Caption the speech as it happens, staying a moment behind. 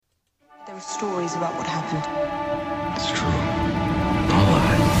stories about what happened. It's true. All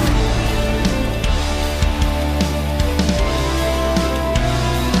of it.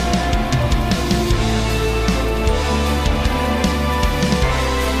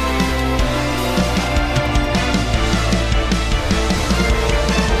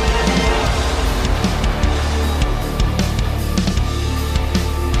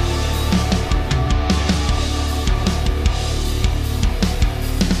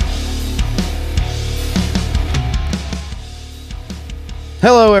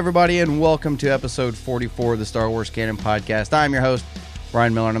 Hello, everybody, and welcome to episode 44 of the Star Wars Canon Podcast. I'm your host,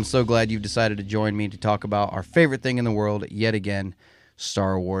 Brian Miller, and I'm so glad you've decided to join me to talk about our favorite thing in the world, yet again,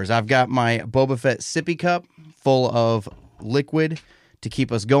 Star Wars. I've got my Boba Fett sippy cup full of liquid to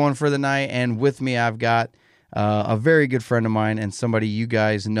keep us going for the night, and with me I've got a very good friend of mine and somebody you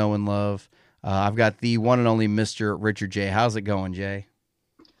guys know and love. I've got the one and only Mr. Richard J. How's it going, Jay?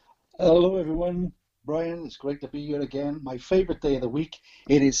 Hello, everyone. Brian, it's great to be here again. My favorite day of the week.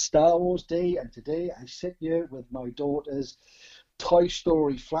 It is Star Wars Day, and today I sit here with my daughter's Toy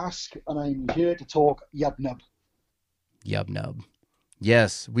Story flask, and I'm here to talk Yub Nub. Yub Nub.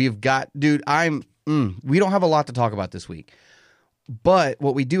 Yes, we've got, dude, we don't have a lot to talk about this week, but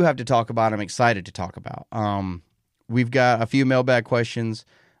what we do have to talk about, I'm excited to talk about. We've got a few mailbag questions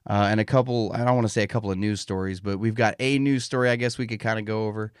and a couple, I don't want to say a couple of news stories, but we've got a news story I guess we could kind of go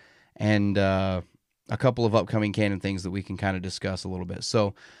over, and a couple of upcoming canon things that we can kind of discuss a little bit.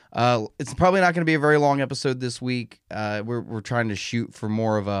 So it's probably not going to be a very long episode this week. We're trying to shoot for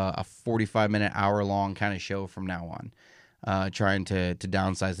more of a 45-minute, hour-long kind of show from now on, trying to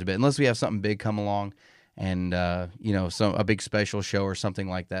downsize it a bit, unless we have something big come along and a big special show or something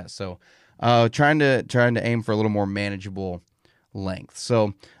like that. So trying to aim for a little more manageable length.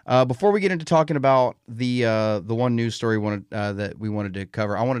 So before we get into talking about the one news story that we wanted to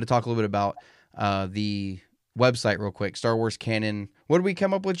cover, I wanted to talk a little bit about the website real quick. Star Wars Canon. What did we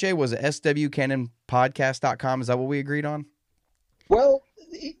come up with, Jay? Was it swcanonpodcast.com? Is that what we agreed on? Well,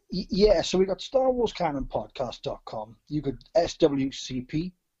 yeah, so we got StarWarsCanonPodcast.com. You could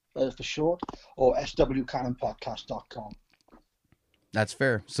SWCP for short, or SWCanonPodcast.com. That's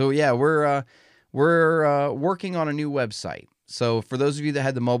fair. So yeah, we're working on a new website. So for those of you that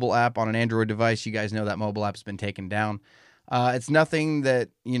had the mobile app on an Android device, you guys know that mobile app's been taken down. It's nothing that,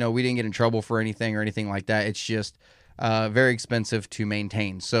 we didn't get in trouble for anything or anything like that. It's just very expensive to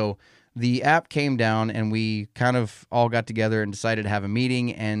maintain. So the app came down and we kind of all got together and decided to have a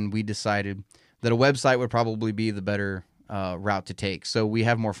meeting, and we decided that a website would probably be the better route to take. So we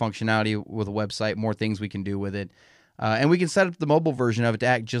have more functionality with a website, more things we can do with it. And we can set up the mobile version of it to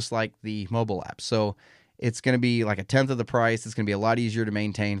act just like the mobile app. So it's going to be like a tenth of the price. It's going to be a lot easier to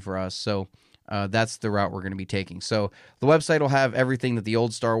maintain for us. So that's the route we're going to be taking. So the website will have everything that the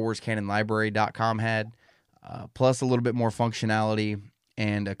old Star Wars Canon Library.com had, plus a little bit more functionality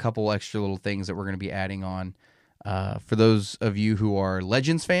and a couple extra little things that we're going to be adding on. For those of you who are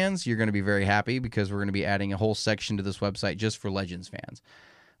Legends fans, you're going to be very happy because we're going to be adding a whole section to this website just for Legends fans.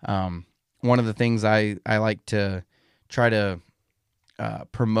 One of the things I like to try to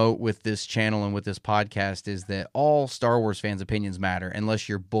promote with this channel and with this podcast is that all Star Wars fans' opinions matter unless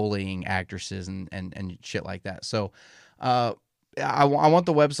you're bullying actresses and shit like that. So I want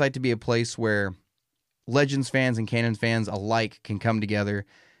the website to be a place where Legends fans and Canon fans alike can come together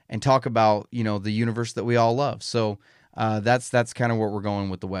and talk about, the universe that we all love. So that's kind of what we're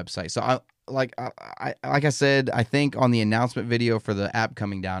going with the website. So like I said, I think on the announcement video for the app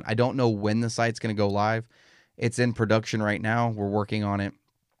coming down, I don't know when the site's going to go live. It's in production right now. We're working on it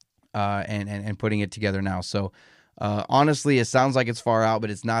and putting it together now. So honestly, it sounds like it's far out, but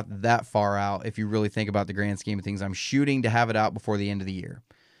it's not that far out if you really think about the grand scheme of things. I'm shooting to have it out before the end of the year.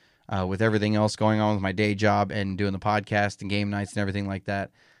 With everything else going on with my day job and doing the podcast and game nights and everything like that,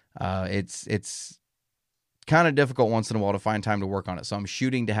 it's kind of difficult once in a while to find time to work on it. So I'm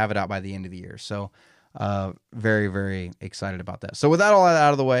shooting to have it out by the end of the year. So very, very excited about that. So with that all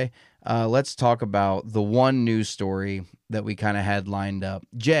out of the way, let's talk about the one news story that we kind of had lined up.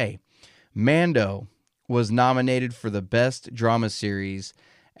 Jay, Mando was nominated for the Best Drama Series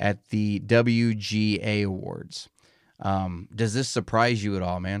at the WGA Awards. Does this surprise you at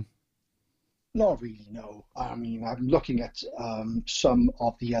all, man? Not really, no. I mean, I'm looking at some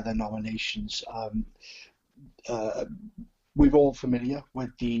of the other nominations. We're all familiar with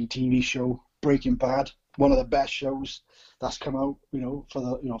the TV show Breaking Bad, one of the best shows that's come out,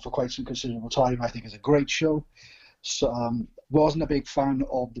 for quite some considerable time. I think it's a great show. So, wasn't a big fan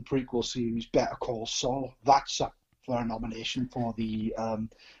of the prequel series Better Call Saul. That's up for a nomination for the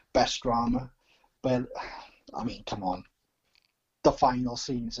best drama. But I mean, come on. the final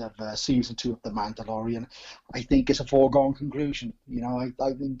scenes of season 2 of The Mandalorian, I think it's a foregone conclusion. I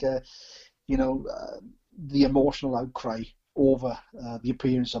think the emotional outcry over the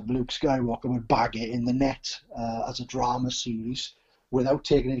appearance of Luke Skywalker would bag it in the net as a drama series without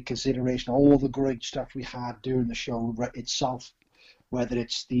taking into consideration all the great stuff we had during the show itself, whether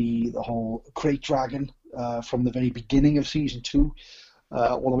it's the whole Krayt Dragon from the very beginning of season 2,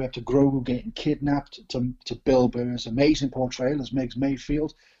 all the way up to Grogu getting kidnapped, to Bill Burr's amazing portrayal as Miggs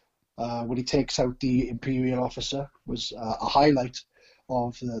Mayfield when he takes out the Imperial officer, was a highlight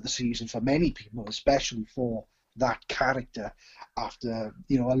of the season for many people, especially for that character after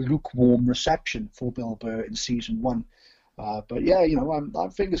a lukewarm reception for Bill Burr in season 1. But yeah,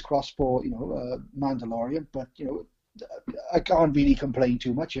 I'm fingers crossed for Mandalorian, but I can't really complain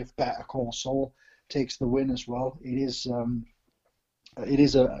too much if Better Call Saul takes the win as well. It is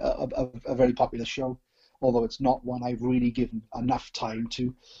a very popular show, although it's not one I've really given enough time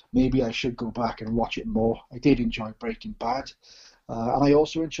to. Maybe I should go back and watch it more. I did enjoy Breaking Bad, and I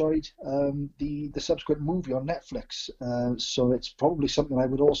also enjoyed the subsequent movie on Netflix. So it's probably something I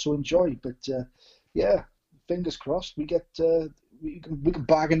would also enjoy. But yeah, fingers crossed we can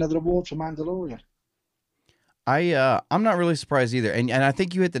bag another award for Mandalorian. I'm not really surprised either, and I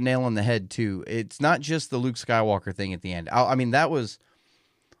think you hit the nail on the head too. It's not just the Luke Skywalker thing at the end. I mean, that was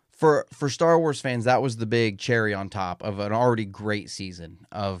for Star Wars fans, that was the big cherry on top of an already great season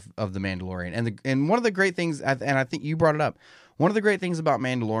of The Mandalorian. And one of the great things, and I think you brought it up, one of the great things about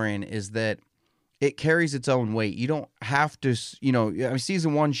Mandalorian is that it carries its own weight. You don't have to,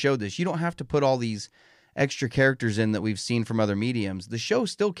 season 1 showed this. You don't have to put all these extra characters in that we've seen from other mediums. The show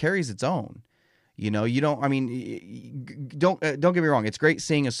still carries its own. Don't get me wrong. It's great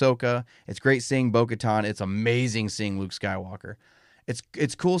seeing Ahsoka. It's great seeing Bo-Katan. It's amazing seeing Luke Skywalker.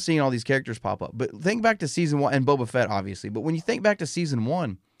 It's cool seeing all these characters pop up. But think back to season 1 and Boba Fett, obviously. But when you think back to season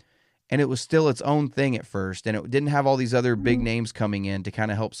 1, and it was still its own thing at first, and it didn't have all these other big names coming in to kind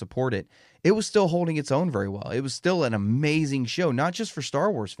of help support it, it was still holding its own very well. It was still an amazing show, not just for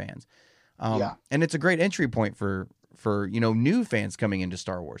Star Wars fans. And it's a great entry point for new fans coming into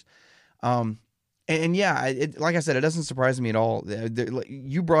Star Wars. And yeah, like I said, it doesn't surprise me at all.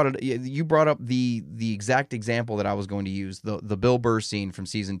 You brought up the exact example that I was going to use, the Bill Burr scene from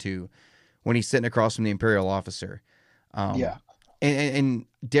season 2, when he's sitting across from the Imperial officer. And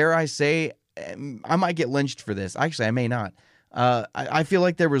dare I say, I might get lynched for this. Actually, I may not. I feel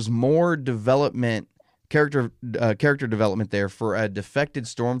like there was more character development there for a defected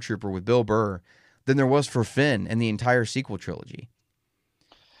stormtrooper with Bill Burr than there was for Finn and the entire sequel trilogy.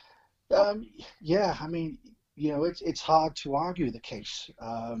 Yeah, I mean, it's hard to argue the case.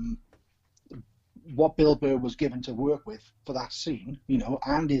 What Bill Burr was given to work with for that scene,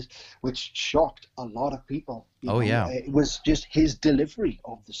 which shocked a lot of people. Yeah. It was just his delivery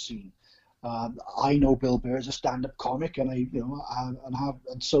of the scene. I know Bill Burr as a stand-up comic, and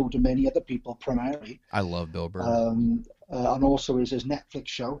and so do many other people primarily. I love Bill Burr. And also is his Netflix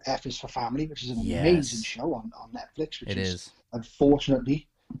show, F is for Family, which is an amazing show on Netflix. Which is unfortunately,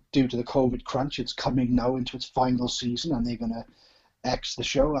 due to the COVID crunch, it's coming now into its final season, and they're going to X the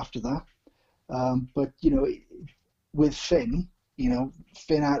show after that. But with Finn,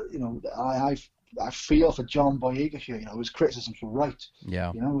 I feel for John Boyega here. His criticisms were right.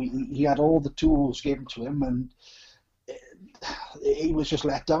 Yeah. He had all the tools given to him, and he was just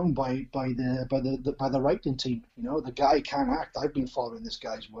let down by the writing team. The guy can act. I've been following this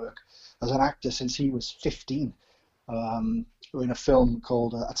guy's work as an actor since he was 15. In a film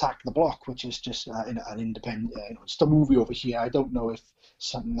called Attack the Block, which is just an independent. It's the movie over here. I don't know if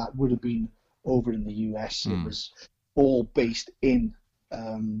something that would have been over in the US. It was all based in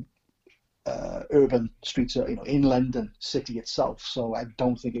urban streets, in London city itself. So I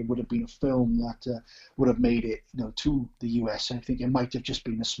don't think it would have been a film that would have made it, to the US. I think it might have just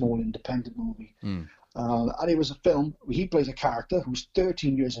been a small independent movie. And it was a film. He plays a character who's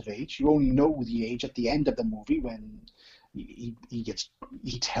 13 years of age. You only know the age at the end of the movie when he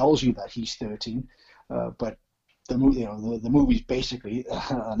tells you that he's 13. But the movie, the movie's basically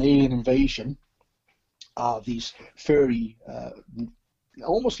an alien invasion of these furry,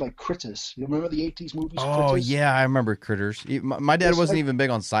 almost like Critters. You remember the 80s movies? Oh, Critters? yeah, I remember Critters. My dad wasn't even big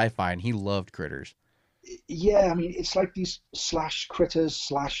on sci-fi, and he loved Critters. Yeah, I mean, it's like these slash critters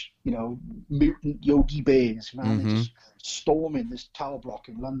slash, mutant Yogi Bears, man. They just storming this tower block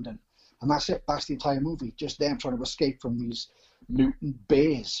in London. And that's it. That's the entire movie. Just them trying to escape from these mutant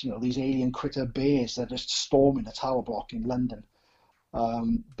bears, these alien critter bears that are just storming the tower block in London.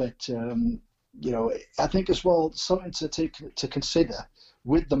 But I think as well, something to consider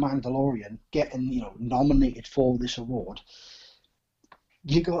with The Mandalorian getting, nominated for this award.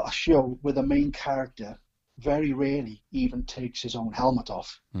 you got a show where the main character very rarely even takes his own helmet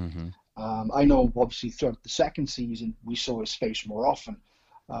off. Mm-hmm. I know, obviously, throughout the second season, we saw his face more often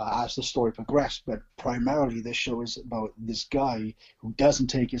as the story progressed, but primarily this show is about this guy who doesn't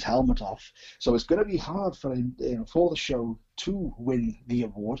take his helmet off. So it's going to be hard for him, for the show to win the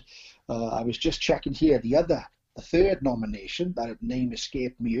award. I was just checking here, the third nomination, that name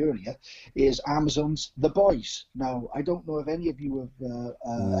escaped me earlier, is Amazon's The Boys. Now, I don't know if any of you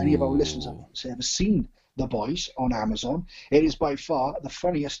have, any of our listeners have ever seen The Boys on Amazon. It is by far the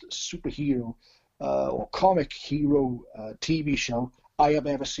funniest superhero or comic hero TV show I have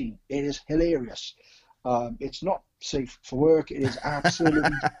ever seen. It is hilarious. It's not safe for work. It is absolutely,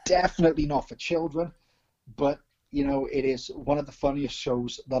 definitely not for children. But, it is one of the funniest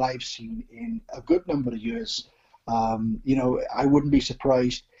shows that I've seen in a good number of years. I wouldn't be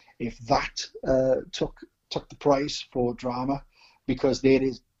surprised if that took the prize for drama, because there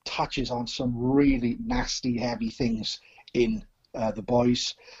is touches on some really nasty, heavy things in The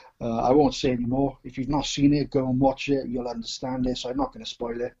Boys. I won't say any more. If you've not seen it, go and watch it. You'll understand it, so I'm not going to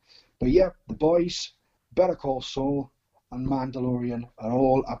spoil it. But yeah, The Boys, Better Call Saul, and Mandalorian are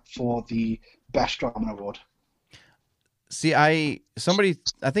all up for the Best Drama Award. See, I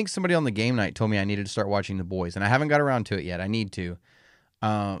think somebody on the game night told me I needed to start watching The Boys, and I haven't got around to it yet. I need to.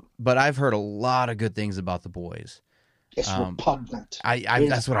 But I've heard a lot of good things about The Boys. It's repugnant.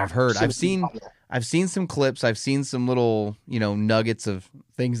 That's what I've heard. I've seen some clips. I've seen some little, nuggets of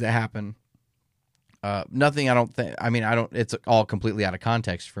things that happen. Nothing. I don't. It's all completely out of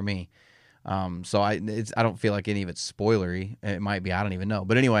context for me. So I don't feel like any of it's spoilery. It might be. I don't even know.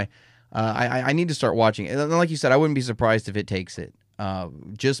 But anyway, I need to start watching it. And like you said, I wouldn't be surprised if it takes it,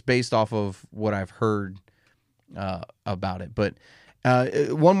 just based off of what I've heard about it. But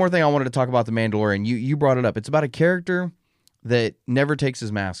one more thing I wanted to talk about The Mandalorian. You brought it up. It's about a character that never takes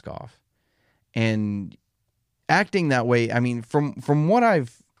his mask off, and acting that way. I mean, from what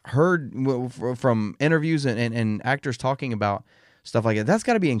I've heard from interviews and actors talking about stuff like that, that's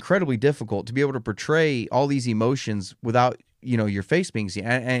got to be incredibly difficult to be able to portray all these emotions without your face being seen.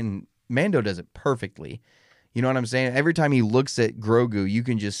 And Mando does it perfectly. You know what I'm saying? Every time he looks at Grogu, you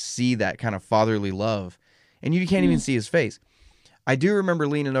can just see that kind of fatherly love, and you can't even see his face. I do remember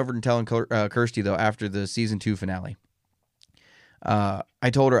leaning over and telling Kirsty, though, after the season 2 finale, I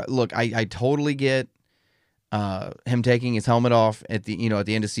told her, look, I totally get him taking his helmet off at the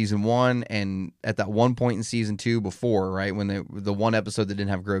end of season 1 and at that one point in season 2 before, right, when the one episode that didn't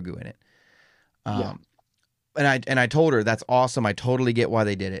have Grogu in it. Yeah. And I told her that's awesome. I totally get why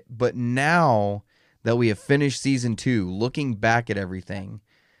they did it. But now that we have finished season 2, looking back at everything,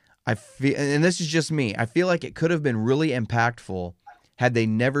 I feel, and this is just me, I feel like it could have been really impactful had they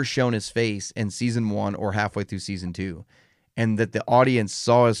never shown his face in season 1 or halfway through season 2, and that the audience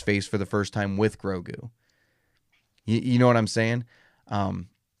saw his face for the first time with Grogu. You know what I'm saying?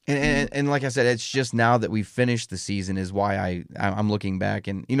 And like I said, it's just now that we've finished the season is why I'm looking back,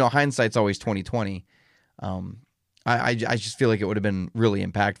 and hindsight's always 20/20. I just feel like it would have been really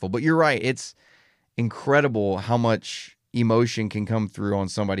impactful. But you're right, it's incredible how much emotion can come through on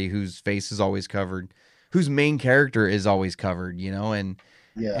somebody whose face is always covered, whose main character is always covered, and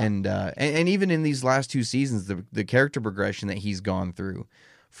even in these last 2 seasons, the character progression that he's gone through,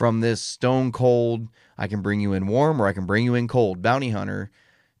 from this stone cold, I can bring you in warm or I can bring you in cold bounty hunter,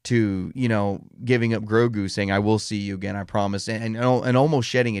 to giving up Grogu, saying I will see you again, I promise, and almost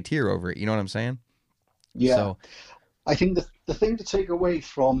shedding a tear over it. You know what I'm saying? Yeah. So, I think the thing to take away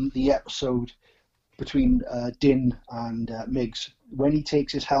from the episode between Din and Migs, when he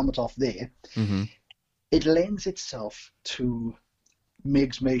takes his helmet off there, it lends itself to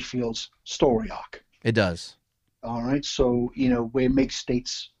Migs Mayfield's story arc. It does. All right, so where Migs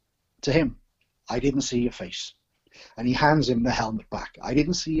states to him, "I didn't see your face," and he hands him the helmet back. "I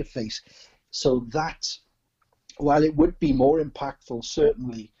didn't see your face." So that, while it would be more impactful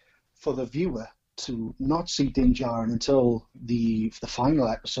certainly for the viewer to not see Din Djarin until the final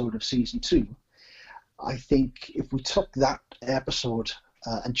episode of season 2, I think if we took that episode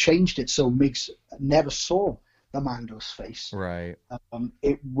and changed it so Migs never saw the Mando's face, right,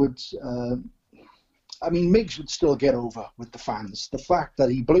 it would. Migs would still get over with the fans. The fact that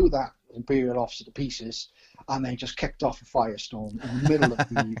he blew that Imperial officer to pieces and then just kicked off a firestorm in the middle of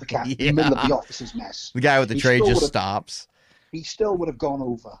the camp, in the middle of the officers' mess. The guy with the tray just stops. He still would have gone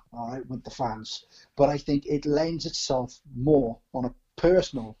over, all right, with the fans. But I think it lends itself more on a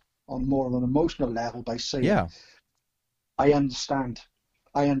personal, on more of an emotional level by saying, I understand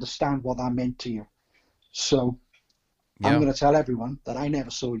what that meant to you. So I'm going to tell everyone that I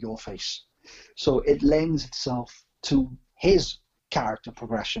never saw your face. So it lends itself to his character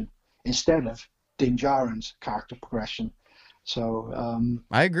progression instead of Din Djarin's character progression. So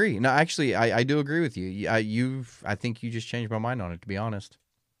I agree. No, actually, I do agree with you. I think you just changed my mind on it. To be honest,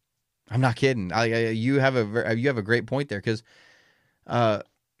 I'm not kidding. You have a great point there, because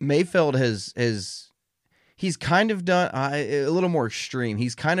Mayfeld he's kind of done a little more extreme.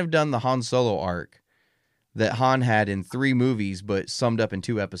 He's kind of done the Han Solo arc that Han had in 3 movies, but summed up in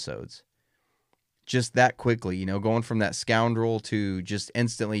 2 episodes. Just that quickly, going from that scoundrel to just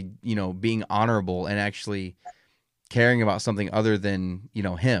instantly, being honorable and actually caring about something other than,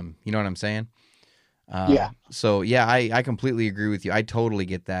 him. You know what I'm saying? Yeah. So yeah, I completely agree with you. I totally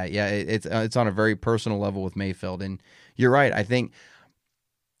get that. Yeah, it's on a very personal level with Mayfeld, and you're right. I think.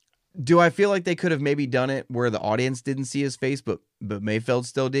 Do I feel like they could have maybe done it where the audience didn't see his face, but Mayfeld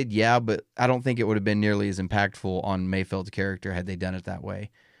still did? Yeah, but I don't think it would have been nearly as impactful on Mayfeld's character had they done it that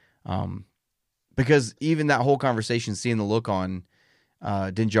way. Because even that whole conversation, seeing the look on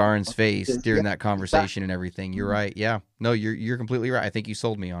Din Djarin's face during that conversation and everything, you're right. Yeah, no, you're completely right. I think you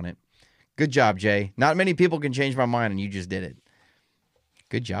sold me on it. Good job, Jay. Not many people can change my mind, and you just did it.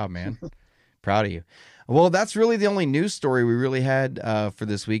 Good job, man. Proud of you. Well, that's really the only news story we really had for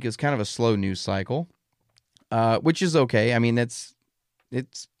this week. It's kind of a slow news cycle, which is okay. I mean, it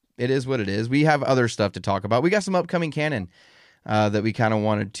is what it is. We have other stuff to talk about. We got some upcoming canon that we kind of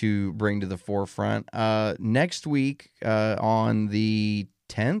wanted to bring to the forefront. Next week, on the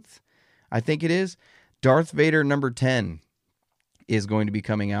 10th, I think it is, Darth Vader number 10 is going to be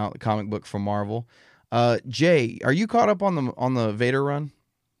coming out, a comic book from Marvel. Jay, are you caught up on the Vader run?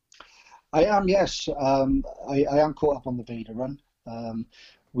 I am, yes. I am caught up on the Vader run.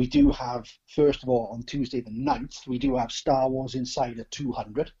 We do have, first of all, on Tuesday the 9th, we do have Star Wars Insider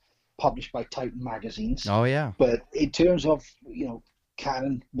 200, published by Titan Magazines. Oh, yeah. But in terms of,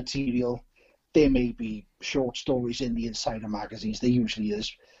 canon material, there may be short stories in the Insider magazines. There usually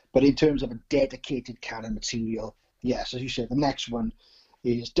is. But in terms of a dedicated canon material, yes, as you said, the next one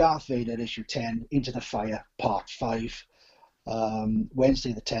is Darth Vader issue 10, Into the Fire, part 5.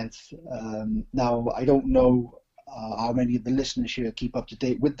 Wednesday the 10th. Now, I don't know how many of the listeners here keep up to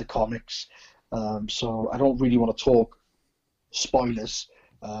date with the comics, so I don't really want to talk spoilers,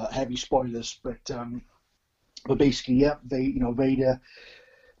 heavy spoilers, but basically, yeah, Vader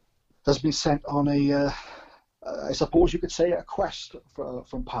has been sent on I suppose you could say, a quest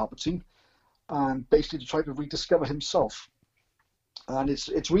from Palpatine, and basically to try to rediscover himself. And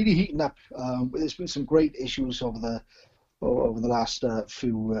it's really heating up. There's been some great issues over the last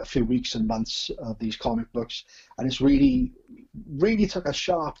few weeks and months of these comic books, and it's really took a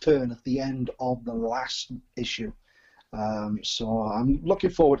sharp turn at the end of the last issue. So I'm looking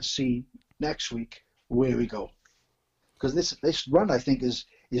forward to see next week where we go, because this run, I think, is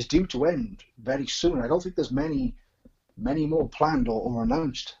due to end very soon. I don't think there's many more planned or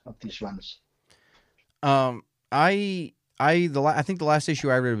announced of these runs. I think the last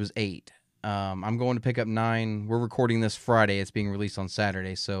issue I read was 8. I'm going to pick up 9. We're recording this Friday. It's being released on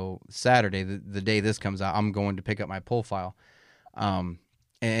Saturday. So Saturday, the day this comes out, I'm going to pick up my pull file. And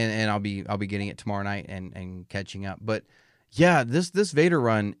I'll be getting it tomorrow night and catching up. But yeah, this Vader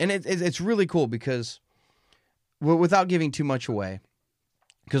run, and it's really cool because, well, without giving too much away,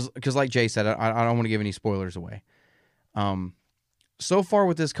 because like Jay said, I don't want to give any spoilers away. So far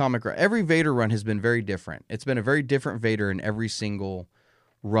with this comic run, every Vader run has been very different. It's been a very different Vader in every single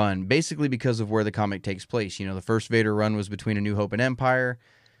run, basically because of where the comic takes place. The first Vader run was between A New Hope and Empire,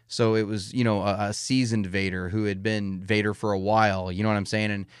 so it was a seasoned Vader who had been Vader for a while. You know what I'm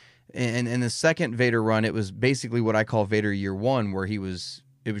saying? And the second Vader run, it was basically what I call Vader Year 1, where it was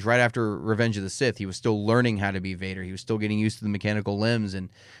right after Revenge of the Sith. He was still learning how to be Vader. He was still getting used to the mechanical limbs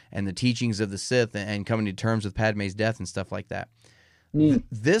and the teachings of the Sith and coming to terms with Padme's death and stuff like that.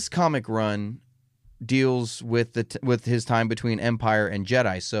 This comic run deals with his time between Empire and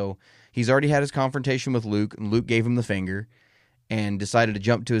Jedi. So he's already had his confrontation with Luke, and Luke gave him the finger and decided to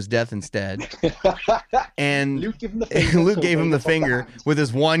jump to his death instead. And Luke gave him the finger, Luke gave him the finger with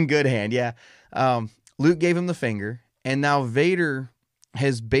his one good hand. Yeah. Luke gave him the finger, and now Vader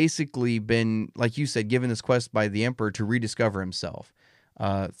has basically been, like you said, given this quest by the Emperor to rediscover himself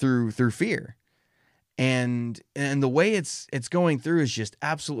through fear. And the way it's going through is just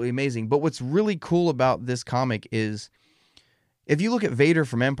absolutely amazing. But what's really cool about this comic is, if you look at Vader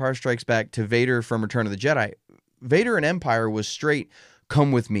from Empire Strikes Back to Vader from Return of the Jedi, Vader in Empire was straight,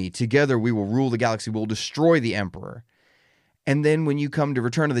 come with me, together we will rule the galaxy, we'll destroy the Emperor. And then when you come to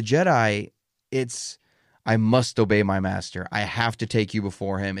Return of the Jedi, it's, I must obey my master. I have to take you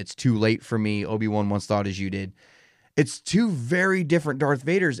before him. It's too late for me. Obi-Wan once thought as you did. It's two very different Darth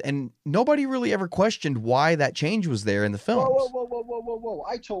Vaders, and nobody really ever questioned why that change was there in the Whoa, films. whoa.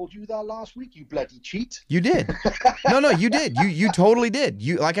 I told you that last week, you bloody cheat. You did. No, you did. You totally did.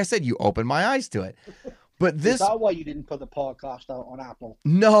 You, like I said, you opened my eyes to it. But Is this, that why you didn't put the podcast out on Apple?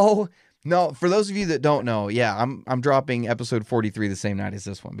 no. For those of you that don't know, yeah, I'm dropping episode 43 the same night as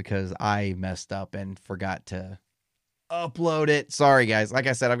this one because I messed up and forgot to upload it. Sorry, guys. Like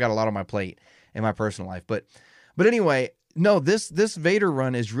I said, I've got a lot on my plate in my personal life. But anyway, no, this Vader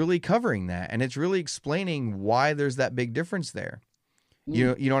run is really covering that, and it's really explaining why there's that big difference there.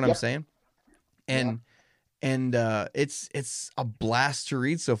 You know what I'm saying? And it's a blast to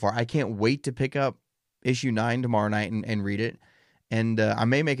read so far. I can't wait to pick up issue 9 tomorrow night and read it. And I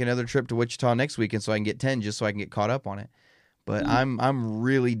may make another trip to Wichita next weekend so I can get 10 just so I can get caught up on it. But I'm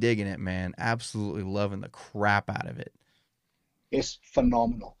really digging it, man. Absolutely loving the crap out of it. It's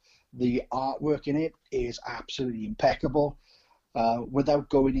phenomenal. The artwork in it is absolutely impeccable. Without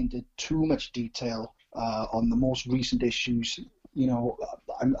going into too much detail on the most recent issues, you know,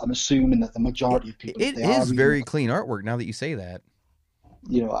 I'm assuming that the majority of people it is very clean artwork. Now that you say that,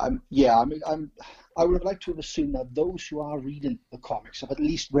 you know, I would like to have assumed that those who are reading the comics have at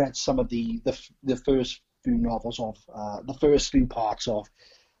least read some of the first few novels of the first few parts of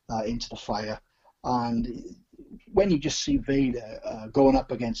Into the Fire, and when you just see Vader going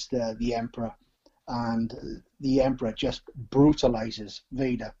up against the Emperor, and the Emperor just brutalizes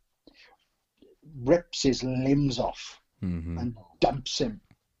Vader, rips his limbs off, and dumps him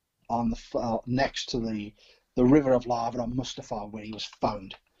on the next to the river of lava on Mustafar where he was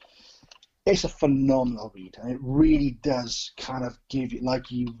found. It's a phenomenal read, and it really does kind of give you,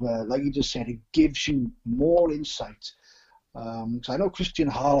 like you just said, it gives you more insight. So I know Christian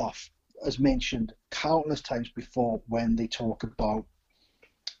Harloff has mentioned countless times before when they talk about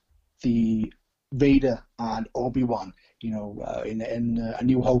the Vader and Obi-Wan, you know, in A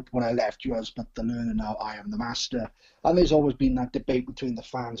New Hope, when I left you as but the learner, now I am the master. And there's always been that debate between the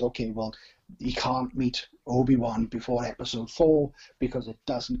fans, okay, well, you can't meet Obi-Wan before episode 4 because it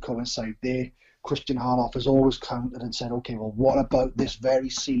doesn't coincide there. Christian Harloff has always countered and said, okay, well, what about this very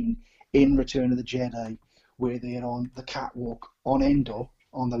scene in Return of the Jedi where they're on the catwalk on Endor,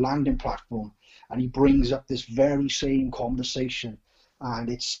 on the landing platform, and he brings up this very same conversation. And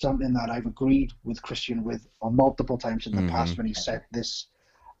it's something that I've agreed with Christian with on multiple times in the past when he said this.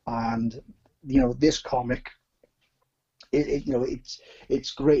 And, you know, this comic,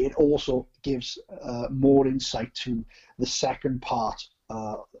 it's great. It also gives more insight to the second part,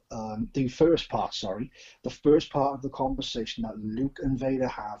 the first part of the conversation that Luke and Vader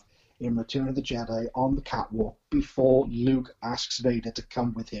have in Return of the Jedi on the catwalk before Luke asks Vader to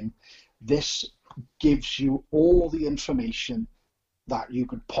come with him. This gives you all the information that you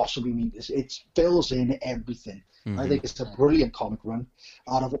could possibly need. It fills in everything. I think it's a brilliant comic run.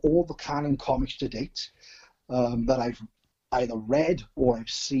 Out of all the canon comics to date that I've either read or I've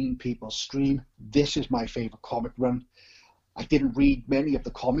seen people stream, this is my favorite comic run. I didn't read many of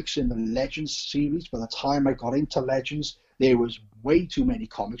the comics in the Legends series. By the time I got into Legends, there was way too many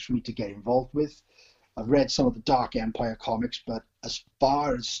comics for me to get involved with. I've read some of the Dark Empire comics, but as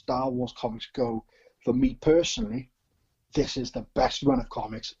far as Star Wars comics go, for me personally, this is the best run of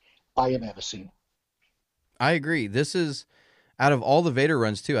comics I have ever seen. I agree. This is, out of all the Vader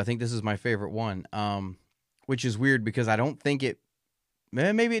runs too, I think this is my favorite one, which is weird because I don't think it,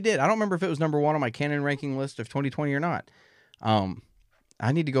 maybe it did. I don't remember if it was number 1 on my canon ranking list of 2020 or not.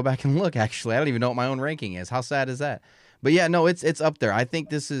 I need to go back and look, actually. I don't even know what my own ranking is. How sad is that? But yeah, no, it's up there. I think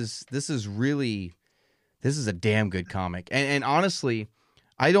this is a damn good comic. And honestly,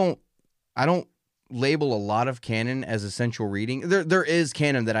 I don't label a lot of canon as essential reading. There is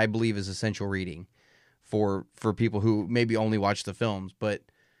canon that I believe is essential reading for people who maybe only watch the films, but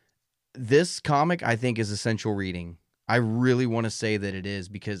this comic I think is essential reading. I really want to say that it is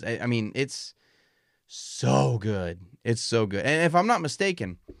because I mean it's so good. It's so good. And if I'm not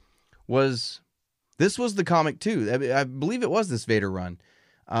mistaken, this was the comic too. I believe it was this Vader run.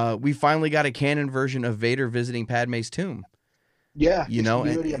 We finally got a canon version of Vader visiting Padme's tomb. Yeah, you know,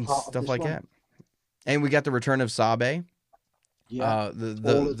 and stuff like that. And we got the return of Sabe. Yeah,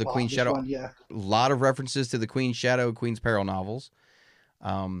 the Queen Shadow. One, yeah. A lot of references to the Queen's Shadow, Queen's Peril novels.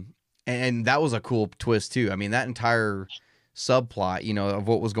 And that was a cool twist too. I mean, that entire subplot, you know, of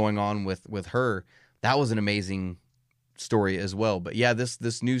what was going on with her, that was an amazing story as well. But yeah,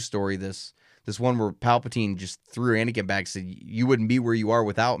 this new story, this one where Palpatine just threw Anakin back, said, "You wouldn't be where you are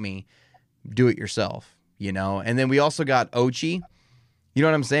without me. Do it yourself." You know. And then we also got Ochi. You know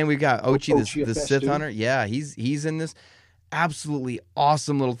what I'm saying? We've got Ochi, the Sith hunter. Yeah, he's in this. absolutely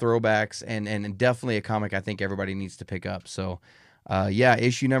awesome little throwbacks, and definitely a comic I think everybody needs to pick up. So, yeah,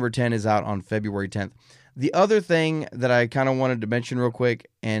 issue number 10 is out on February 10th. The other thing that I kind of wanted to mention real quick,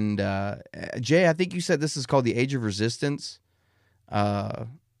 and Jay, I think you said this is called the Age of Resistance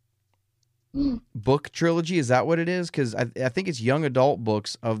book trilogy. Is that what it is? Because I think it's young adult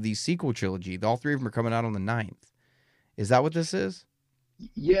books of the sequel trilogy. All three of them are coming out on the 9th. Is that what this is?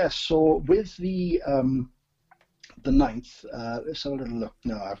 Yeah, so with the 9th, let's have a little look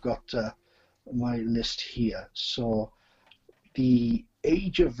now. I've got my list here. So the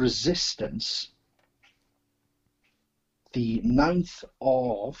Age of Resistance, the 9th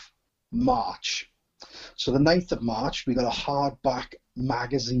of March. So the 9th of March, we got a hardback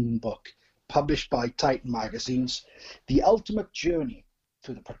magazine book published by Titan Magazines, The Ultimate Journey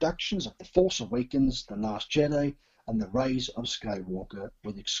Through the Productions of The Force Awakens, The Last Jedi, and The Rise of Skywalker,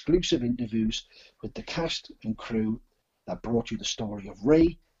 with exclusive interviews with the cast and crew that brought you the story of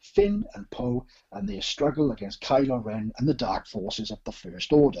Rey, Finn, and Poe, and their struggle against Kylo Ren and the dark forces of the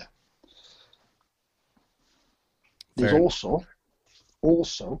First Order. There's also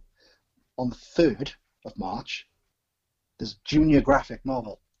on the 3rd of March, there's a junior graphic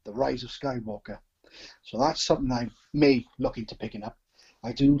novel, The Rise of Skywalker. So that's something I may look into picking up.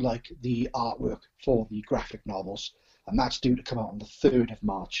 I do like the artwork for the graphic novels, and that's due to come out on the 3rd of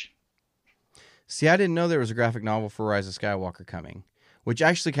March. See, I didn't know there was a graphic novel for Rise of Skywalker coming, which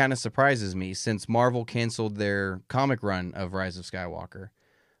actually kind of surprises me since Marvel canceled their comic run of Rise of Skywalker.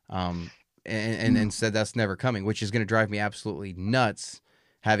 And said that's never coming, which is going to drive me absolutely nuts,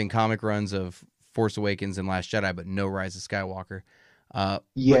 having comic runs of Force Awakens and Last Jedi, but no Rise of Skywalker. But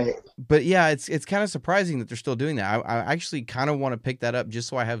yeah, it's kind of surprising that they're still doing that. I actually kind of want to pick that up just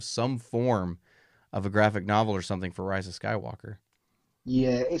so I have some form of a graphic novel or something for Rise of Skywalker.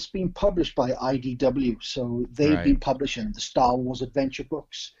 Yeah, it's been published by IDW, so they've been publishing the Star Wars adventure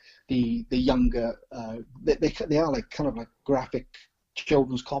books, the younger, they are like kind of like graphic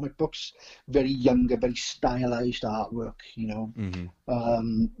children's comic books, very younger, very stylized artwork, you know.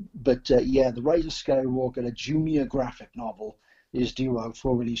 But The Rise of Skywalker, a junior graphic novel, is due out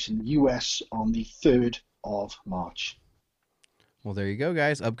for release in the US on the 3rd of March. Well, there you go,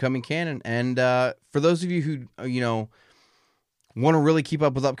 guys. Upcoming canon. And for those of you who, want to really keep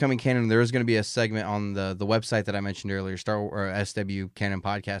up with upcoming canon, there is going to be a segment on the website that I mentioned earlier,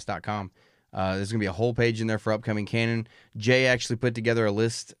 swcanonpodcast.com. There's going to be a whole page in there for upcoming canon. Jay actually put together a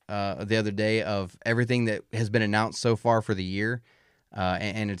list the other day of everything that has been announced so far for the year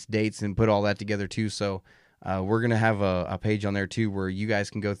and its dates, and put all that together too. So we're going to have a page on there too where you guys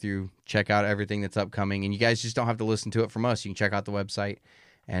can go through, check out everything that's upcoming. And you guys just don't have to listen to it from us. You can check out the website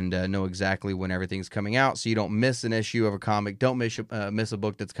and know exactly when everything's coming out, so you don't miss an issue of a comic, don't miss a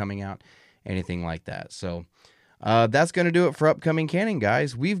book that's coming out, anything like that. So that's going to do it for upcoming canon,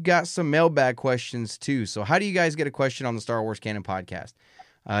 guys. We've got some mailbag questions too. So how do you guys get a question on the Star Wars Canon Podcast?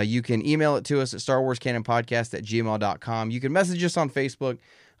 You can email it to us at starwarscanonpodcast@gmail.com. You can message us on Facebook,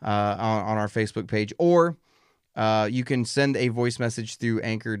 on our Facebook page, or you can send a voice message through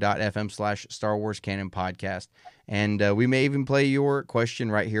anchor.fm/Star Wars Canon Podcast. And we may even play your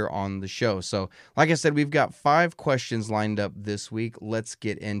question right here on the show. So, like I said, we've got 5 questions lined up this week. Let's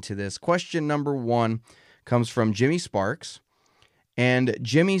get into this. Question number 1 comes from Jimmy Sparks. And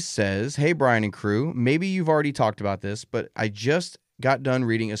Jimmy says, "Hey, Brian and crew, maybe you've already talked about this, but I just got done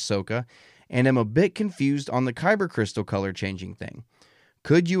reading Ahsoka and am a bit confused on the Kyber crystal color changing thing.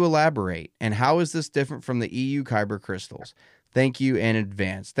 Could you elaborate? And how is this different from the EU Kyber crystals? Thank you in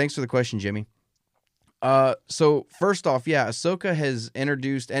advance." Thanks for the question, Jimmy. So first off, Ahsoka has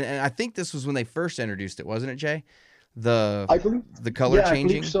introduced, and I think this was when they first introduced it, wasn't it, Jay? The color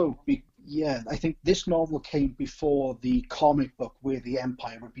changing? I believe so. I think this novel came before the comic book where the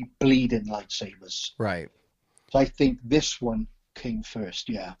Empire would be bleeding lightsabers. Right. So I think this one came first,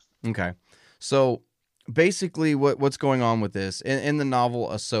 yeah. Okay. So basically what's going on with this in the novel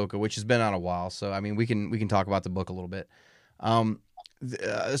Ahsoka, which has been out a while, so I mean we can talk about the book a little bit.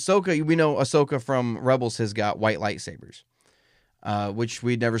 Ahsoka, we know Ahsoka from Rebels has got white lightsabers, which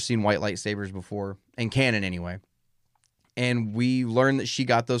we'd never seen white lightsabers before, in canon anyway. And we learned that she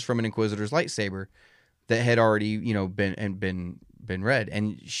got those from an Inquisitor's lightsaber that had already, been read.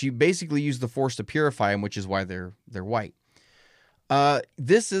 And she basically used the Force to purify them, which is why they're white.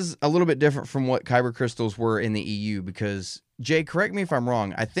 This is a little bit different from what Kyber crystals were in the EU, because, Jay, correct me if I'm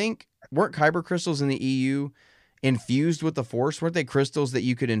wrong, I think, weren't Kyber crystals in the EU infused with the Force? Weren't they crystals that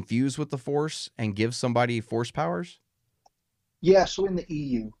you could infuse with the Force and give somebody Force powers? Yeah, so in the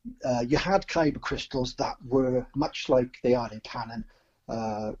EU, you had Kyber crystals that were much like they are in canon,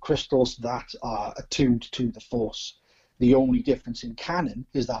 crystals that are attuned to the Force. The only difference in canon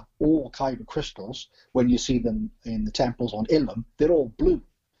is that all kyber crystals, when you see them in the temples on Ilum, they're all blue.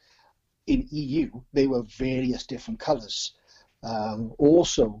 In EU, they were various different colors.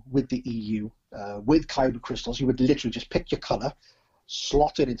 Also, with the EU, with kyber crystals, you would literally just pick your color,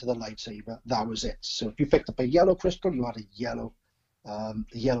 slot it into the lightsaber. That was it. So if you picked up a yellow crystal, you had a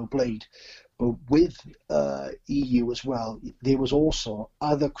yellow blade. But with EU as well, there was also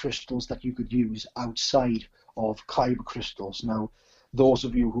other crystals that you could use outside of kyber crystals. Now, those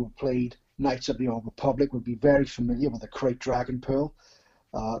of you who played Knights of the Old Republic would be very familiar with the Krayt Dragon Pearl.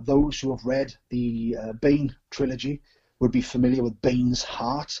 Those who have read the Bane trilogy would be familiar with Bane's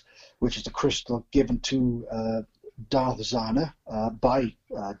Heart, which is the crystal given to Darth Zana by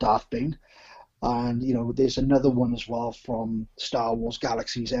Darth Bane. And, you know, there's another one as well from Star Wars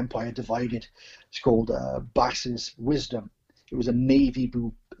Galaxy's Empire Divided. It's called Bass's Wisdom. It was a navy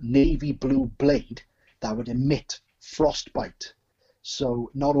blue blade that would emit frostbite. So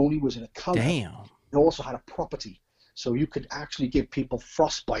not only was it a color, Damn. it also had a property. So you could actually give people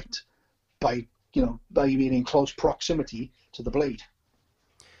frostbite by being in close proximity to the blade.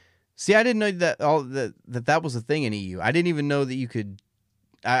 See, I didn't know that was a thing in EU. I didn't even know that you could.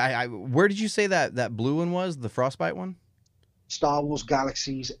 Where did you say that blue one was? The frostbite one? Star Wars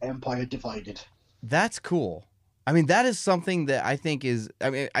Galaxy's Empire Divided. That's cool. I mean, that is something that I think is. I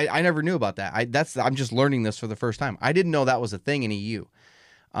mean, I never knew about that. I'm just learning this for the first time. I didn't know that was a thing in EU.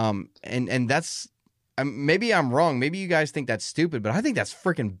 And that's. Maybe I'm wrong. Maybe you guys think that's stupid, but I think that's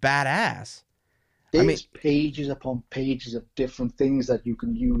freaking badass. There's pages upon pages of different things that you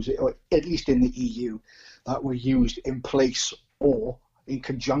can use, or at least in the EU, that were used in place or in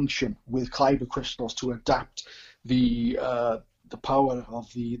conjunction with kyber crystals to adapt the power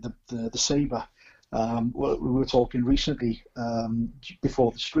of the saber. Well, we were talking recently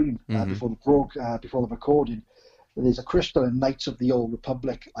before the stream, before the recording. There's a crystal in Knights of the Old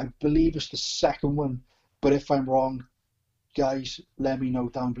Republic. I believe it's the second one, but if I'm wrong, guys, let me know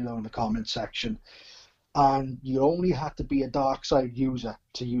down below in the comment section. And you only had to be a dark side user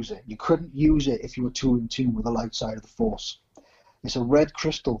to use it. You couldn't use it if you were too in tune with the light side of the Force. It's a red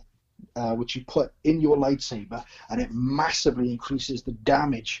crystal which you put in your lightsaber, and it massively increases the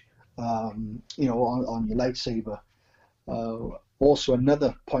damage, on your lightsaber. Also,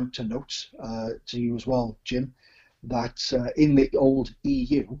 another point to note to you as well, Jim, that in the old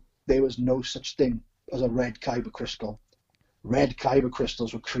EU there was no such thing as a red kyber crystal. Red kyber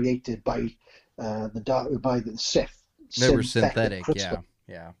crystals were created by the Sith. They were synthetic, crystal.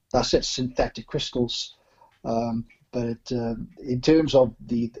 yeah. That's it, synthetic crystals. But in terms of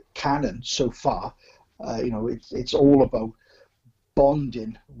the canon so far, it's all about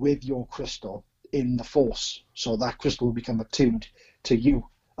bonding with your crystal in the Force. So that crystal will become attuned to you,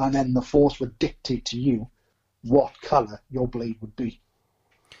 and then the Force would dictate to you what color your blade would be.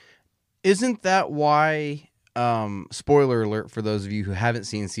 Isn't that why? Spoiler alert for those of you who haven't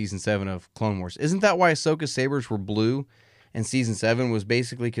seen season 7 of Clone Wars. Isn't that why Ahsoka's sabers were blue? And season 7 was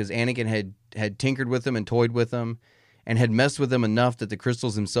basically because Anakin had tinkered with them and toyed with them, and had messed with them enough that the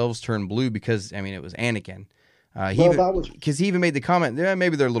crystals themselves turned blue. Because it was Anakin. He even made the comment,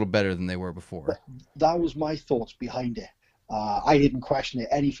 maybe they're a little better than they were before. That was my thoughts behind it. I didn't question it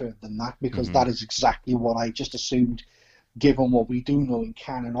any further than that, because that is exactly what I just assumed, given what we do know in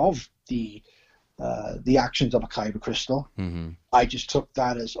canon of the actions of a kyber crystal. I just took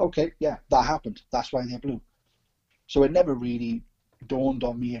that as, okay, yeah, that happened. That's why they're blue. So it never really dawned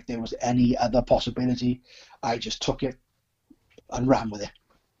on me if there was any other possibility. I just took it and ran with it.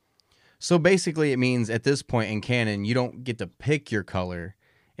 So basically it means at this point in canon, you don't get to pick your color.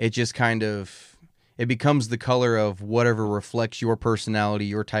 It just it becomes the color of whatever reflects your personality,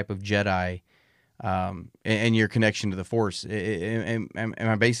 your type of Jedi, and your connection to the Force. Am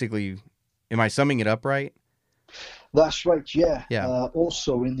I summing it up right? That's right, yeah. Yeah.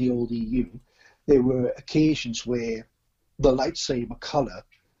 Also in the old EU, there were occasions where the lightsaber color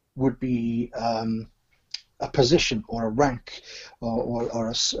would be a position or a rank or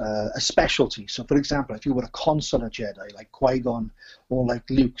a specialty. So, for example, if you were a consular Jedi like Qui-Gon or like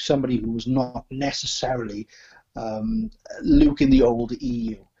Luke, somebody who was not necessarily Luke in the old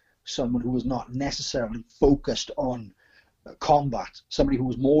EU, someone who was not necessarily focused on combat, somebody who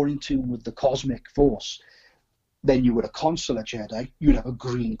was more in tune with the cosmic force, then you were a consular Jedi, you'd have a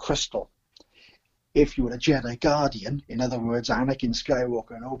green crystal. If you were a Jedi Guardian, in other words, Anakin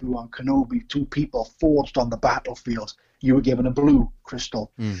Skywalker and Obi-Wan Kenobi, two people forged on the battlefield, you were given a blue crystal.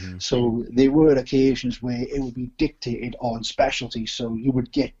 So there were occasions where it would be dictated on specialty, so you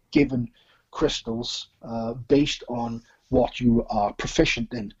would get given crystals based on what you are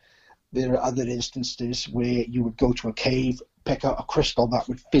proficient in. There are other instances where you would go to a cave, pick out a crystal that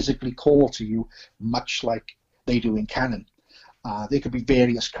would physically call to you, much like they do in canon. They could be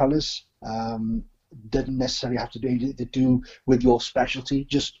various colours. Didn't necessarily have to do anything to do with your specialty.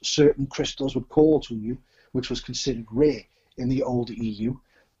 Just certain crystals would call to you, which was considered rare in the old EU,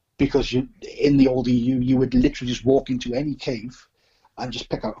 because in the old EU you would literally just walk into any cave and just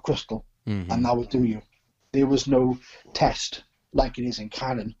pick out a crystal, and that would do you. There was no test like it is in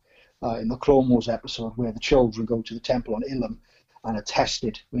canon. In the Clone Wars episode where the children go to the temple on Ilum and are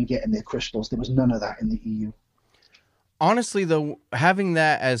tested when getting their crystals, there was none of that in the EU. Honestly, though, having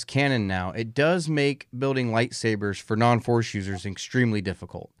that as canon now, it does make building lightsabers for non-Force users extremely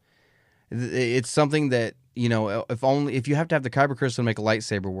difficult. It's something that, you know, if you have to have the Kyber crystal to make a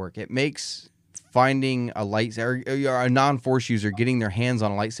lightsaber work, it makes finding a lightsaber or a non-Force user getting their hands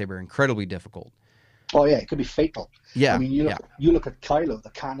on a lightsaber incredibly difficult. Oh yeah, it could be fatal. Yeah, I mean, you look at Kylo,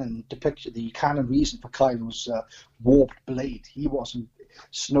 the canon depiction, the canon reason for Kylo's warped blade. He wasn't.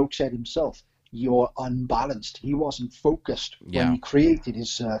 Snoke said himself, "You're unbalanced." He wasn't focused when he created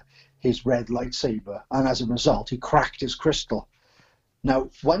his red lightsaber, and as a result, he cracked his crystal. Now,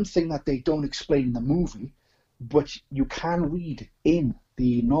 one thing that they don't explain in the movie, but you can read in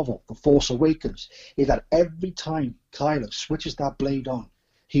the novel, The Force Awakens, is that every time Kylo switches that blade on,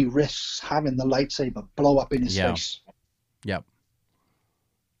 he risks having the lightsaber blow up in his face. Yep.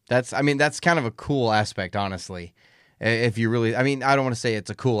 That's kind of a cool aspect, honestly. If you really, I don't want to say it's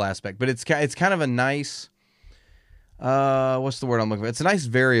a cool aspect, but it's kind of a nice, what's the word I'm looking for? It's a nice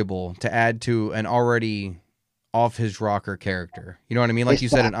variable to add to an already off his rocker character. You know what I mean? Like you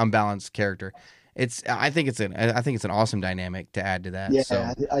said, an unbalanced character. I think it's an awesome dynamic to add to that. Yeah, so.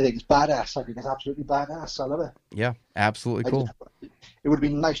 I think it's badass. I think it's absolutely badass. I love it. Yeah, absolutely cool. It would have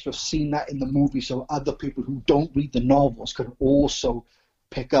been nice to have seen that in the movie, so other people who don't read the novels could also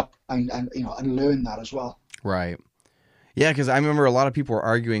pick up and learn that as well. Right. Yeah, because I remember a lot of people were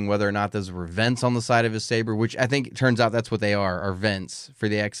arguing whether or not those were vents on the side of his saber, which I think it turns out that's what they are vents for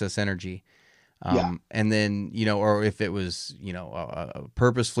the excess energy. And then, or if it was,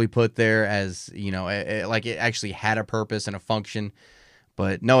 purposefully put there as, like it actually had a purpose and a function.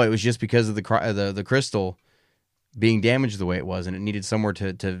 But no, it was just because of the crystal being damaged the way it was, and it needed somewhere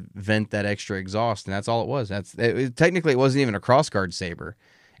to vent that extra exhaust, and that's all it was. Technically, it wasn't even a crossguard saber.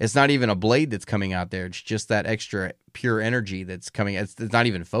 It's not even a blade that's coming out there. It's just that extra pure energy that's coming. It's not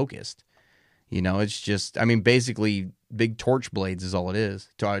even focused. It's just, basically big torch blades is all it is.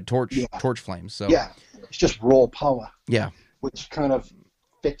 Torch flames. So yeah, it's just raw power. Yeah, which kind of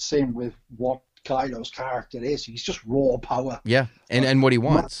fits in with what Kylo's character is. He's just raw power. Yeah, and what he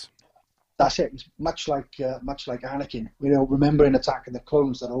wants. That's it. It's much like Anakin. Remember in Attack of the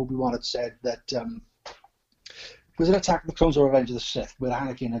Clones that Obi-Wan had said that. Was it Attack of the Clones or Revenge of the Sith? Where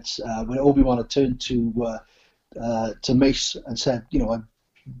Anakin when Obi-Wan had turned to Mace and said,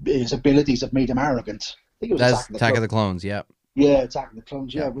 his abilities have made him arrogant. I think it was Attack of the Clones. Yeah. Yeah, Attack of the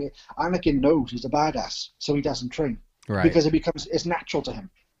Clones. Yeah, where Anakin knows he's a badass, so he doesn't train. Right. Because it's natural to him.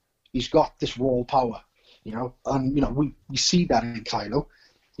 He's got this raw power, and we see that in Kylo.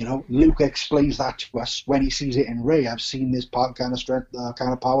 Luke explains that to us when he sees it in Rey. I've seen this kind of strength,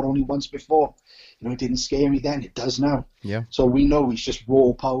 kind of power only once before. It didn't scare me then. It does now. Yeah. So we know he's just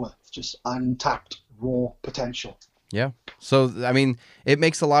raw power, just untapped raw potential. Yeah. So, it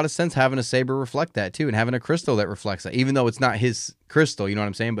makes a lot of sense having a saber reflect that too, and having a crystal that reflects that, even though it's not his crystal, you know what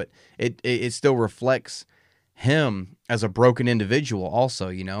I'm saying? But it still reflects him as a broken individual also,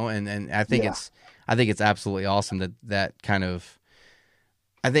 and I think it's absolutely awesome that kind of,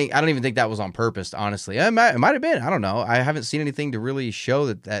 I don't even think that was on purpose, honestly. It might have been. I don't know. I haven't seen anything to really show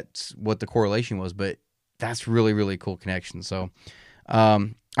that that's what the correlation was, but that's really, really cool connection. So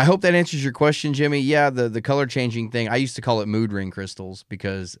I hope that answers your question, Jimmy. Yeah, the color changing thing, I used to call it mood ring crystals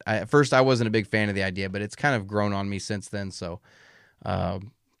because at first I wasn't a big fan of the idea, but it's kind of grown on me since then. So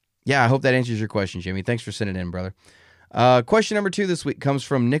yeah, I hope that answers your question, Jimmy. Thanks for sending it in, brother. Question number 2 this week comes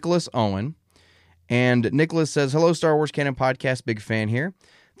from Nicholas Owen. And Nicholas says, hello, Star Wars Canon Podcast. Big fan here.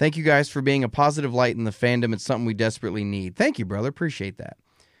 Thank you guys for being a positive light in the fandom. It's something we desperately need. Thank you, brother. Appreciate that.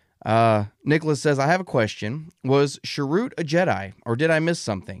 Nicholas says, I have a question. Was Sharut a Jedi, or did I miss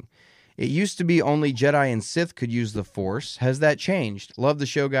something? It used to be only Jedi and Sith could use the Force. Has that changed? Love the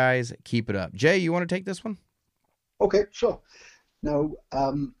show, guys. Keep it up. Jay, you want to take this one? Okay, sure. Now,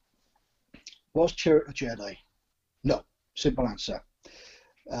 was Chirrut a Jedi? No. Simple answer.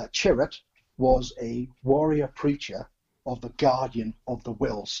 Chirrut was a warrior preacher of the Guardian of the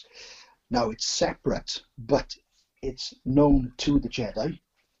Wills. Now, it's separate, but it's known to the Jedi.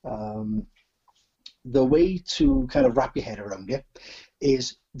 The way to kind of wrap your head around it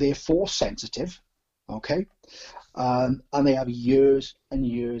is they're force sensitive, okay, and they have years and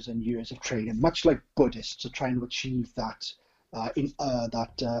years and years of training, much like Buddhists are trying to achieve that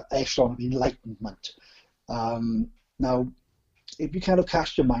echelon of enlightenment. Now, if you kind of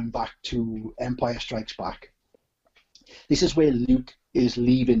cast your mind back to Empire Strikes Back, this is where Luke is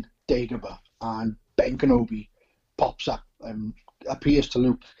leaving Dagobah, and Ben Kenobi pops up and appears to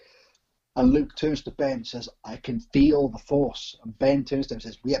Luke. And Luke turns to Ben and says, I can feel the Force. And Ben turns to him and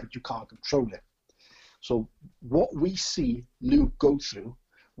says, yeah, but you can't control it. So what we see Luke go through,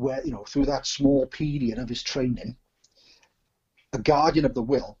 where, you know, through that small period of his training, a guardian of the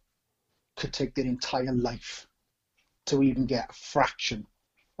will could take their entire life to even get a fraction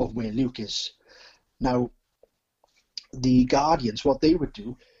of where Luke is. Now, the guardians, what they would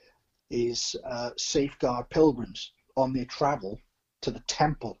do is safeguard pilgrims on their travel to the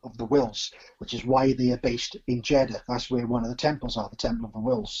Temple of the Wills, which is why they are based in Jeddah. That's where one of the temples are, the Temple of the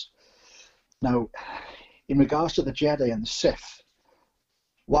Wills. Now, in regards to the Jedi and the Sith,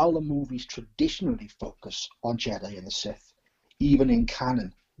 while the movies traditionally focus on Jedi and the Sith, even in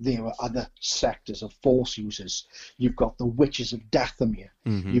canon, there are other sectors of Force users. You've got the Witches of Dathomir.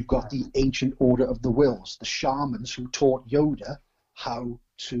 Mm-hmm. You've got the Ancient Order of the Wills, the shamans who taught Yoda how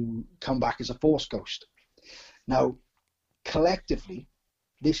to come back as a Force ghost. Now, collectively,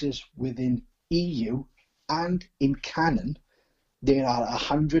 this is within EU and in canon, there are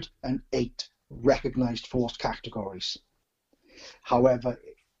 108 recognized Force categories. However,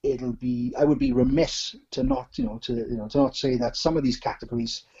 I would be remiss to not say that some of these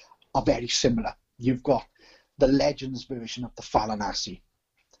categories are very similar. You've got the Legends version of the Falanasi.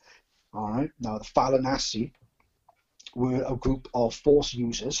 All right. Now, the Falanasi were a group of Force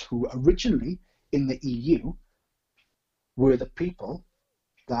users who originally in the EU were the people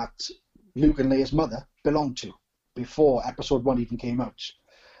that Luke and Leia's mother belonged to before Episode 1 even came out.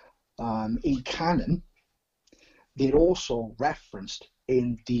 In canon, they're also referenced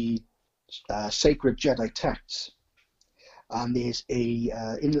in the sacred Jedi texts. And there's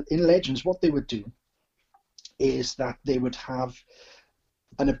in Legends, what they would do is that they would have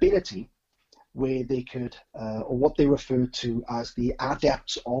an ability where they could, or what they refer to as the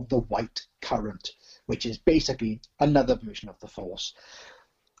Adepts of the White Current, which is basically another version of the Force.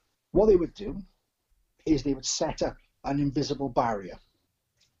 What they would do is they would set up an invisible barrier.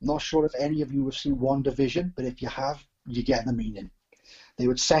 Not sure if any of you have seen WandaVision, but if you have, you get the meaning. They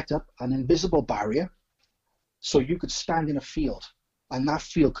would set up an invisible barrier so you could stand in a field, and that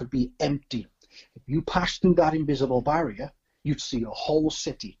field could be empty. If you passed through that invisible barrier, you'd see a whole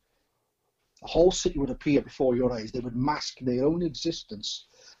city. A whole city would appear before your eyes. They would mask their own existence,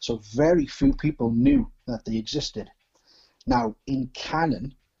 so very few people knew that they existed. Now, in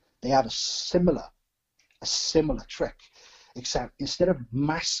canon, they have a similar trick, except instead of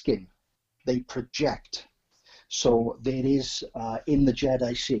masking, they project. So there is, in the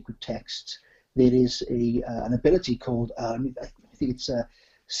Jedi sacred texts, there is an ability called, I think it's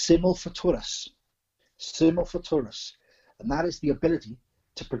Simul Futurus. Simul Futurus. And that is the ability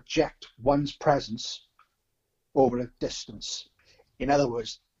to project one's presence over a distance. In other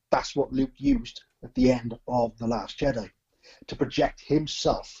words, that's what Luke used at the end of The Last Jedi, to project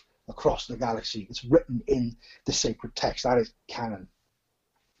himself across the galaxy. It's written in the sacred text. That is canon.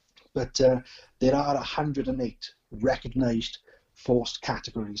 But there are 108 recognized Force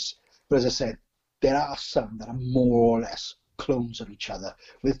categories. But as I said, there are some that are more or less clones of each other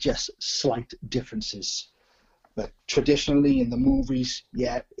with just slight differences. But traditionally in the movies,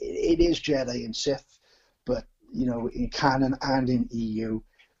 yeah, it is Jedi and Sith. But, you know, in canon and in EU,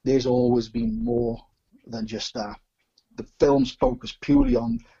 there's always been more than just that. The films focus purely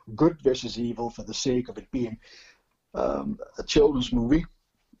on good versus evil for the sake of it being a children's movie.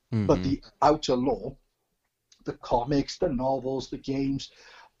 Mm-hmm. But the outer lore, the comics, the novels, the games,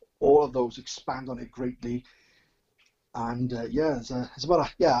 all of those expand on it greatly. And it's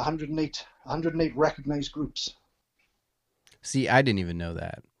about 108 recognized groups. See, I didn't even know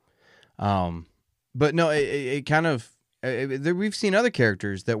that. But no, it kind of we've seen other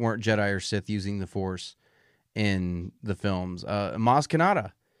characters that weren't Jedi or Sith using the Force in the films. Maz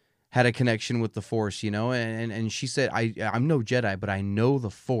Kanata had a connection with the Force, you know, and she said, I'm no Jedi, but I know the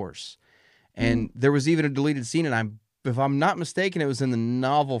Force. And there was even a deleted scene, and if I'm not mistaken, it was in the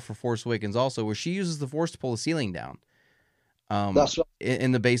novel for Force Awakens also, where she uses the Force to pull the ceiling down. That's right.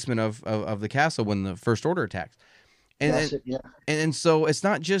 In the basement of the castle when the First Order attacks. And so it's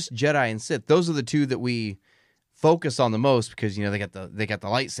not just Jedi and Sith. Those are the two that we focus on the most because, you know, they got the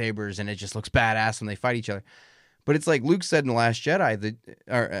lightsabers and it just looks badass when they fight each other. But it's like Luke said in The Last Jedi,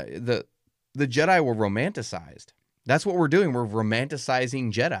 the Jedi were romanticized. That's what we're doing. We're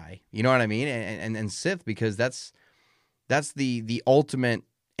romanticizing Jedi. You know what I mean? And Sith, because that's the ultimate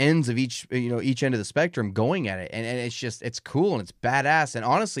ends of each end of the spectrum going at it. And it's cool and it's badass. And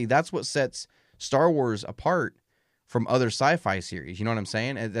honestly, that's what sets Star Wars apart from other sci-fi series. You know what I'm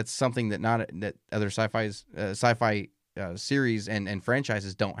saying? And that's something that other sci-fi series and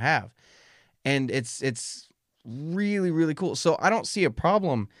franchises don't have. And it's really, really cool. So I don't see a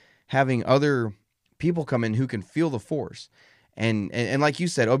problem having other people come in who can feel the Force. And like you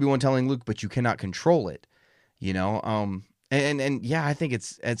said, Obi-Wan telling Luke, but you cannot control it, you know? And yeah, I think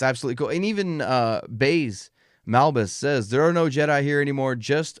it's absolutely cool. And even Baze Malbus says, there are no Jedi here anymore,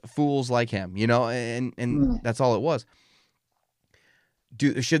 just fools like him, you know? And that's all it was.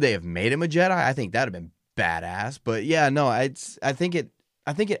 Should they have made him a Jedi? I think that'd have been badass. But yeah, no, I think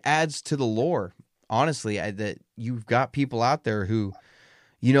it adds to the lore, honestly, that you've got people out there who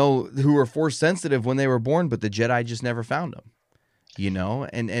were Force sensitive when they were born, but the Jedi just never found them, you know?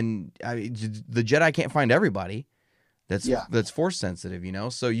 And the Jedi can't find everybody that's Force sensitive, you know?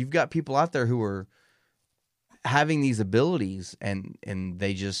 So you've got people out there who are having these abilities and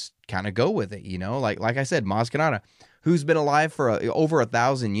they just kind of go with it, you know? Like I said, Maz Kanata, who's been alive for over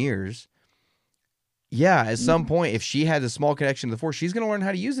 1,000 years. Yeah, at some point, if she had a small connection to the Force, she's going to learn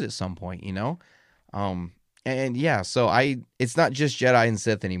how to use it at some point, you know? And yeah, so it's not just Jedi and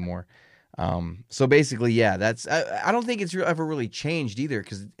Sith anymore. So basically, yeah, I don't think it's ever really changed either,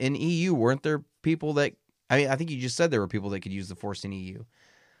 because in EU, weren't there people that, I think you just said there were people that could use the Force in EU.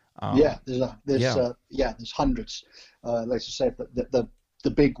 There's hundreds. Like I said,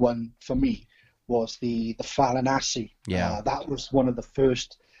 the big one for me was the Falanasi. That was one of the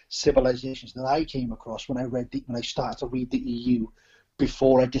first civilizations that I came across when I started to read the EU,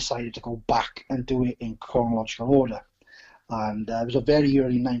 before I decided to go back and do it in chronological order. And it was a very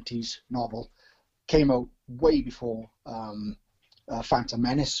early 90s novel. Came out way before Phantom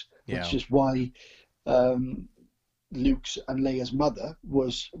Menace, which is why Luke's and Leia's mother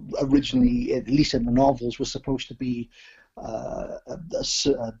was originally, at least in the novels, was supposed to be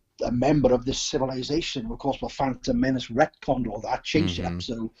a member of this civilization. Of course, Phantom Menace retconned all that, changed it up,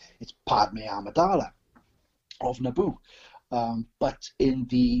 so it's Padme Amidala of Naboo. But in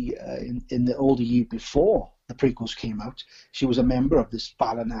the older year before the prequels came out, she was a member of this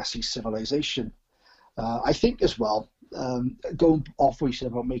Varanasi civilization. I think as well, going off what you said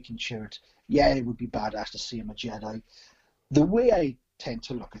about making Chirrut, it would be badass to see him a Jedi. The way I tend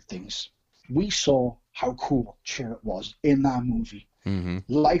to look at things, we saw how cool Chirrut was in that movie.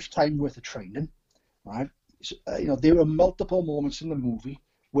 Lifetime worth of training, right? So, there were multiple moments in the movie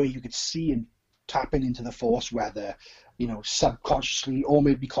where you could see him tapping into the Force, whether subconsciously or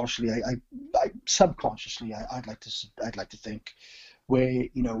maybe consciously. I subconsciously, I'd like to think, where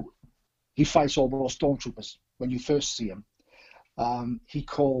he fights all those stormtroopers when you first see him. He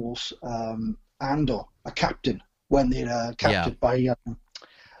calls Andor a captain when they're captured by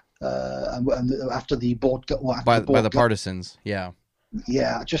after the board by the partisans.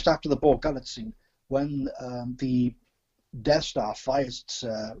 Just after the Borg Gullet scene, when the Death Star fires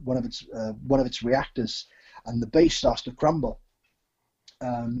one of its reactors and the base starts to crumble.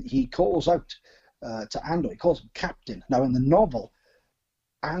 He calls out to Andor. He calls him Captain. Now in the novel,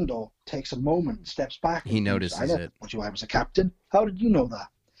 Andor takes a moment, steps back. He notices it. I told you I was a captain. How did you know that?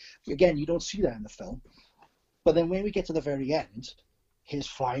 Again, you don't see that in the film. But then when we get to the very end, his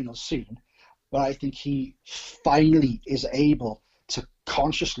final scene, where I think he finally is able to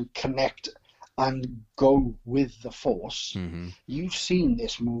consciously connect and go with the Force. You've seen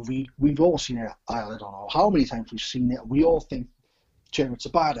this movie. We've all seen it. I don't know how many times we've seen it. We all think Chirrut's a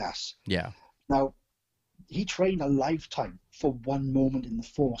badass. Yeah. Now, he trained a lifetime for one moment in the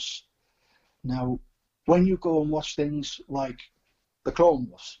Force. Now, when you go and watch things like the Clone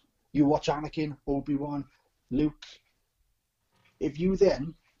Wars, you watch Anakin, Obi-Wan, Luke. If you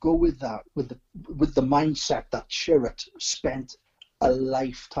then go with that, with the mindset that Chirrut spent a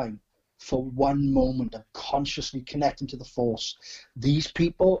lifetime for one moment of consciously connecting to the Force, these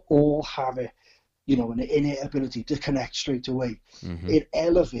people all have an innate ability to connect straight away. It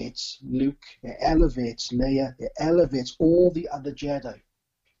elevates Luke, it elevates Leia, it elevates all the other Jedi.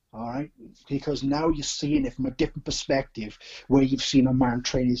 All right, because now you're seeing it from a different perspective, where you've seen a man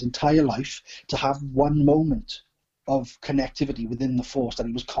train his entire life to have one moment of connectivity within the Force that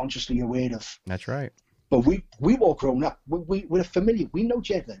he was consciously aware of. That's right. But we've all grown up. We're familiar. We know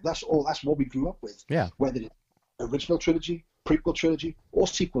Jedi. That's what we grew up with. Yeah. Whether it's original trilogy, prequel trilogy, or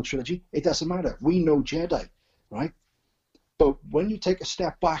sequel trilogy, it doesn't matter. We know Jedi, right? But when you take a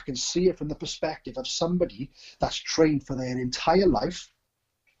step back and see it from the perspective of somebody that's trained for their entire life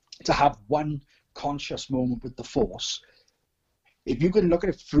to have one conscious moment with the Force, if you can look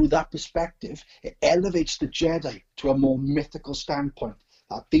at it through that perspective, it elevates the Jedi to a more mythical standpoint.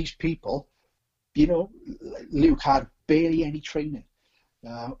 That these people, Luke had barely any training.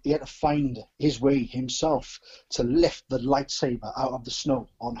 He had to find his way himself to lift the lightsaber out of the snow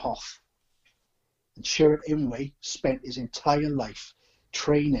on Hoth. And Chirrut Imwe spent his entire life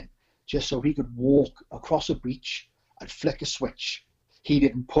training just so he could walk across a breach and flick a switch. He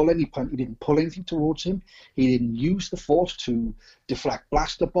didn't pull anything towards him. He didn't use the Force to deflect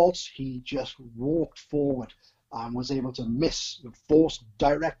blaster bolts. He just walked forward and was able to miss. The Force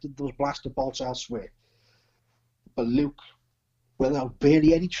directed those blaster bolts elsewhere. But Luke, without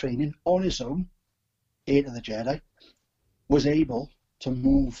barely any training, on his own, Heir to the Jedi, was able to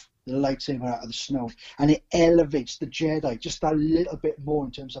move the lightsaber out of the snow, and it elevates the Jedi just a little bit more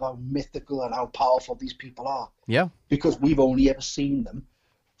in terms of how mythical and how powerful these people are. Yeah, because we've only ever seen them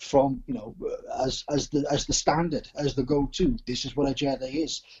from as the standard, as the go-to. This is what a Jedi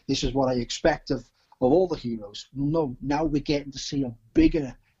is. This is what I expect of all the heroes. No, now we're getting to see a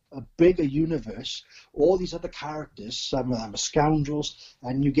bigger universe. All these other characters, some of them are scoundrels,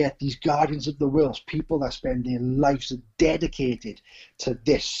 and you get these guardians of the worlds, people that spend their lives dedicated to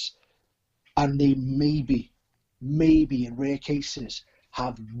this, and they maybe in rare cases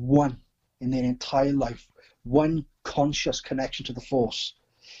have one in their entire life, one conscious connection to the Force.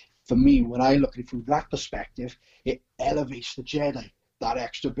 For me, when I look at it through that perspective, it elevates the Jedi that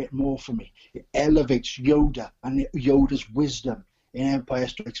extra bit more for me. It elevates Yoda and Yoda's wisdom in Empire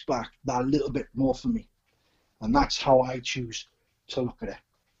Strikes Back that little bit more for me, and that's how I choose to look at it.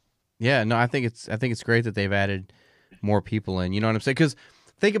 Yeah, no, I think it's great that they've added more people in. You know what I'm saying? Because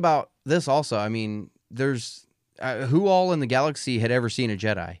think about this also. I mean, there's who all in the galaxy had ever seen a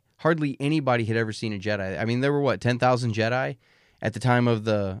Jedi? Hardly anybody had ever seen a Jedi. I mean, there were 10,000 Jedi at the time of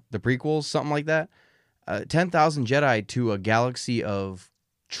the prequels, something like that. 10,000 Jedi to a galaxy of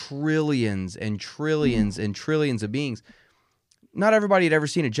trillions and trillions and trillions of beings. Not everybody had ever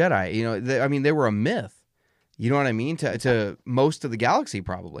seen a Jedi. They were a myth. You know what I mean? To most of the galaxy,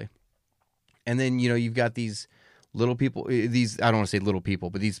 probably. And then, you've got these little people, I don't want to say little people,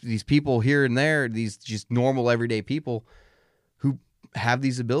 but these people here and there, these just normal, everyday people who have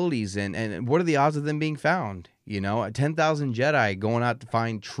these abilities. And what are the odds of them being found? 10,000 Jedi going out to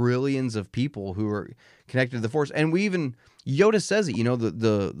find trillions of people who are connected to the Force. And Yoda says it,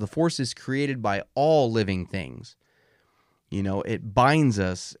 the Force is created by all living things. It binds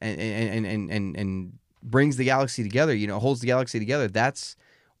us and brings the galaxy together, holds the galaxy together. That's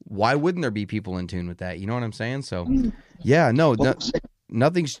why wouldn't there be people in tune with that? You know what I'm saying? So yeah,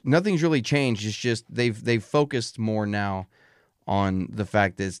 nothing's really changed. It's just they've focused more now on the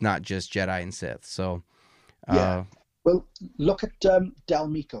fact that it's not just Jedi and Sith. So yeah. Well, look at Del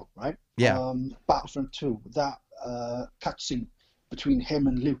Meeko, right? Yeah. Battlefront 2, that cutscene between him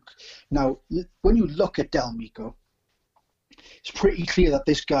and Luke. Now, when you look at Del Meeko, it's pretty clear that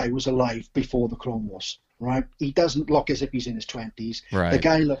this guy was alive before the Clone Wars, right? He doesn't look as if he's in his 20s. Right. The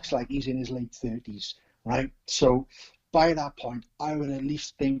guy looks like he's in his late 30s, right? So by that point, I would at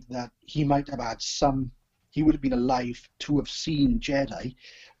least think that he might have had he would have been alive to have seen Jedi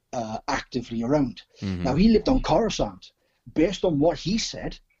actively around. Mm-hmm. Now, he lived on Coruscant. Based on what he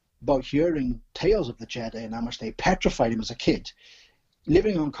said about hearing tales of the Jedi and how much they petrified him as a kid,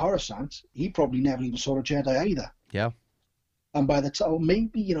 living on Coruscant, he probably never even saw a Jedi either. Yeah. And by the time,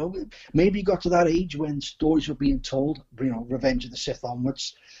 maybe he got to that age when stories were being told, Revenge of the Sith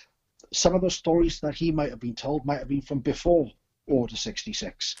onwards. Some of the stories that he might have been told might have been from before Order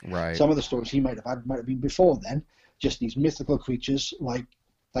 66. Right. Some of the stories he might have been before then. Just these mythical creatures like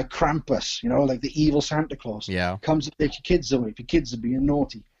Krampus, like the evil Santa Claus. Yeah. Comes to take your kids away if your kids are being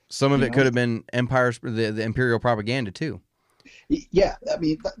naughty. Some of it could have been the Imperial propaganda too. Yeah, I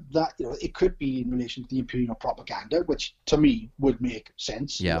mean that it could be in relation to the Imperial propaganda, which to me would make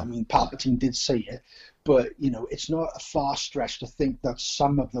sense. Yeah. I mean, Palpatine did say it, but it's not a far stretch to think that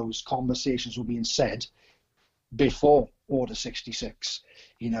some of those conversations were being said before Order 66.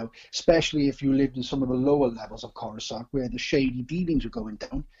 Especially if you lived in some of the lower levels of Coruscant where the shady dealings were going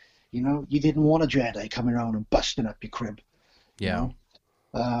down. You didn't want a Jedi coming around and busting up your crib. Yeah.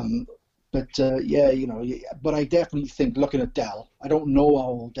 But but I definitely think, looking at Del, I don't know how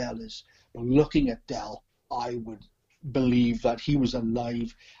old Del is, but looking at Del, I would believe that he was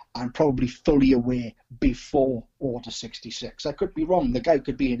alive and probably fully aware before Order 66. I could be wrong. The guy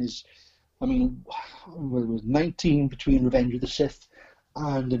could be in his, it was 19 between Revenge of the Sith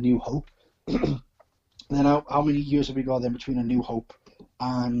and A New Hope. Then how many years have we got then between A New Hope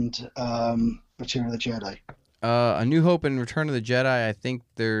and Return of the Jedi? A New Hope and Return of the Jedi, I think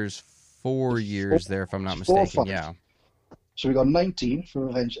there's 4 years there, if I'm not It's 4 or mistaken. 5. Yeah. So we got 19 for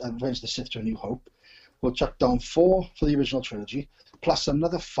Revenge the Sith to A New Hope. We'll chuck down 4 for the original trilogy, plus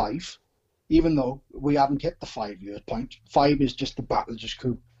another 5, even though we haven't hit the 5-year point. 5 is just the Battle of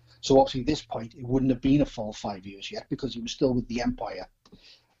Jakku. So obviously at this point, it wouldn't have been a full 5 years yet because he was still with the Empire.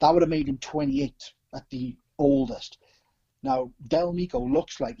 That would have made him 28 at the oldest. Now, Del Meeko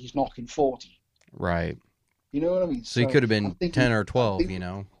looks like he's knocking 40. Right. You know what I mean? So he could have been 10 or 12, you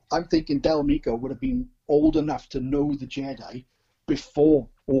know? I'm thinking Del Meeko would have been old enough to know the Jedi before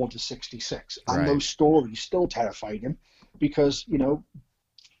Order 66. And Right. those stories still terrified him because, you know,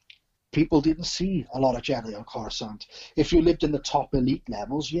 people didn't see a lot of Jedi on Coruscant. If you lived in the top elite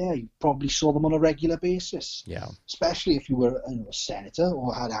levels, yeah, you probably saw them on a regular basis. Yeah. Especially if you were a senator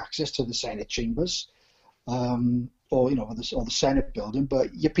or had access to the Senate chambers, or the Senate building.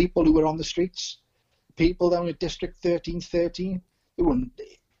 But your people who were on the streets, people down at District 1313, they wouldn't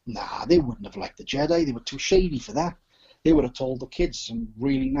have liked the Jedi. They were too shady for that. They would have told the kids some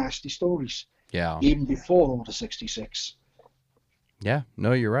really nasty stories. Yeah. Even before Order 66. Yeah,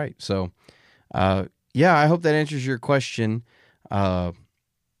 no, you're right. So, yeah, I hope that answers your question. And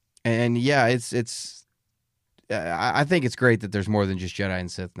yeah, I think it's great that there's more than just Jedi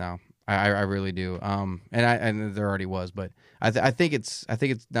and Sith now. I really do. And there already was, but I think it's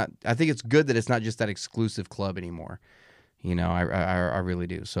good that it's not just that exclusive club anymore. You know, I really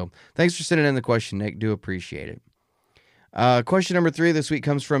do. So thanks for sending in the question, Nick. Do appreciate it. Question number 3 this week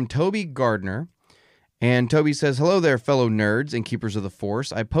comes from Toby Gardner. And Toby says, hello there, fellow nerds and keepers of the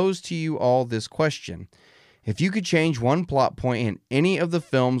Force. I pose to you all this question. If you could change one plot point in any of the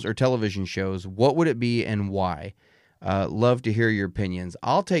films or television shows, what would it be and why? Love to hear your opinions.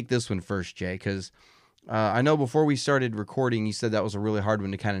 I'll take this one first, Jay, because I know before we started recording, you said that was a really hard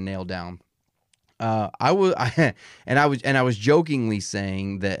one to kind of nail down. I was jokingly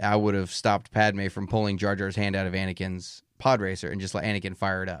saying that I would have stopped Padme from pulling Jar Jar's hand out of Anakin's pod racer and just let Anakin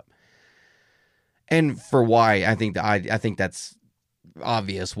fire it up. And for why, I think that's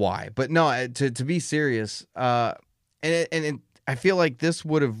obvious why. But no, to be serious, I feel like this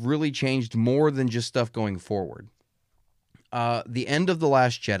would have really changed more than just stuff going forward. The end of The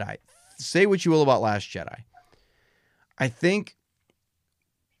Last Jedi. Say what you will about Last Jedi. I think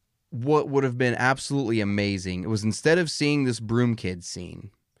what would have been absolutely amazing, it was instead of seeing this broom kid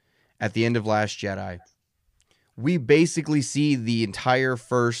scene at the end of Last Jedi, we basically see the entire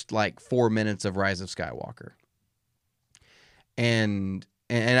first 4 minutes of Rise of Skywalker, and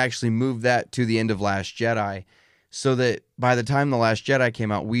actually move that to the end of Last Jedi, so that by the time The Last Jedi came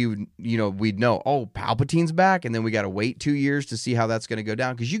out, we'd know, oh, Palpatine's back, and then we got to wait 2 years to see how that's going to go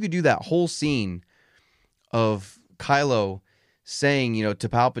down, because you could do that whole scene of Kylo saying, to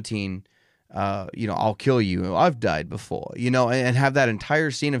Palpatine, I'll kill you. I've died before, and have that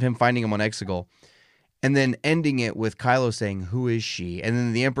entire scene of him finding him on Exegol. And then ending it with Kylo saying, who is she? And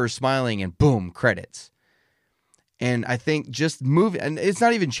then the Emperor smiling and boom, credits. And I think just and it's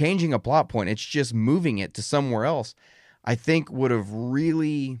not even changing a plot point. It's just moving it to somewhere else. I think would have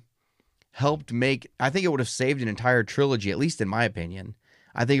really helped I think it would have saved an entire trilogy, at least in my opinion.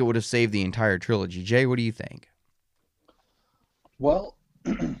 I think it would have saved the entire trilogy. Jay, what do you think? Well,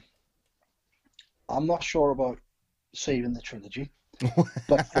 I'm not sure about saving the trilogy,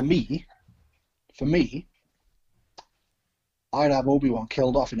 but for me, I'd have Obi-Wan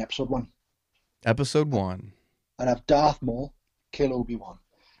killed off in Episode 1. Episode 1. I'd have Darth Maul kill Obi-Wan.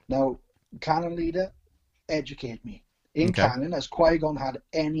 Now, canon leader, educate me. In canon, has Qui-Gon had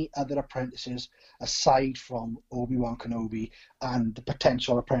any other apprentices aside from Obi-Wan Kenobi and the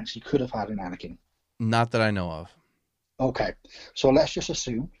potential apprentice he could have had in Anakin? Not that I know of. Okay, so let's just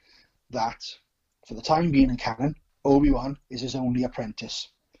assume that for the time being in canon, Obi-Wan is his only apprentice.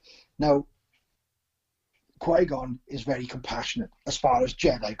 Now, Qui-Gon is very compassionate as far as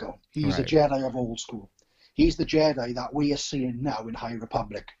Jedi go. He's a Jedi of old school. He's the Jedi that we are seeing now in High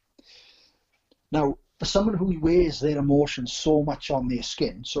Republic. Now, for someone who wears their emotions so much on their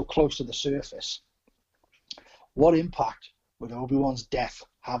skin, so close to the surface, what impact would Obi-Wan's death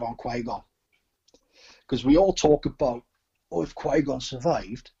have on Qui-Gon? Because we all talk about, if Qui-Gon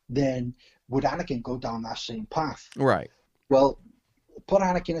survived, then would Anakin go down that same path? Right. Well, put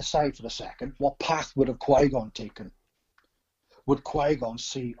Anakin aside for a second. What path would have Qui-Gon taken? Would Qui-Gon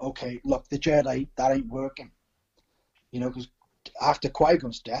see, okay, look, the Jedi, that ain't working? Because after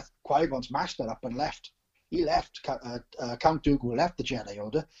Qui-Gon's death, Qui-Gon's master up and left. He left. Count Dooku left the Jedi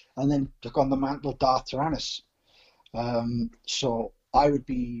Order and then took on the mantle of Darth Tyrannus. So I would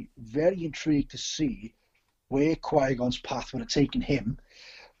be very intrigued to see where Qui-Gon's path would have taken him.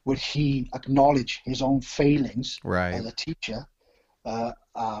 Would he acknowledge his own failings as a teacher?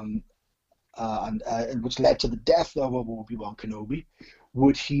 and which led to the death of Obi-Wan Kenobi.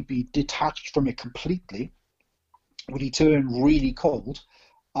 Would he be detached from it completely? Would he turn really cold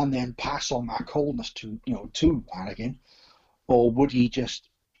and then pass on that coldness to Anakin, or would he just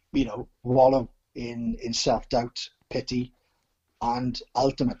wallow in self-doubt, pity, and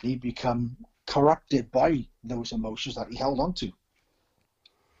ultimately become corrupted by those emotions that he held on to?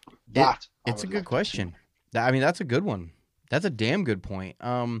 It's a good question. I mean, that's a good one. That's a damn good point.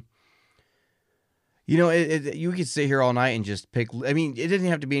 You could sit here all night and just pick. I mean, it didn't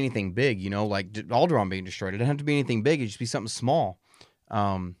have to be anything big, like Alderaan being destroyed. It didn't have to be anything big. It'd just be something small.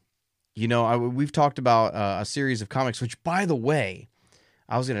 We've talked about a series of comics, which, by the way,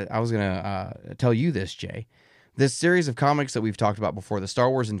 I was gonna tell you this, Jay. This series of comics that we've talked about before, the Star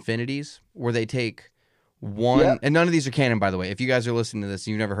Wars Infinities, where they take one, and none of these are canon, by the way. If you guys are listening to this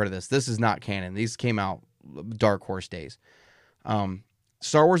and you've never heard of this is not canon. These came out Dark Horse days.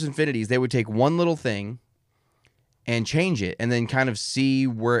 Star Wars Infinities, they would take one little thing and change it and then kind of see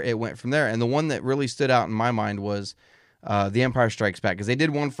where it went from there. And the one that really stood out in my mind was The Empire Strikes Back, because they did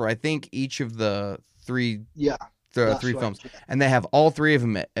one for, I think, each of the three films. Yeah. And they have all three of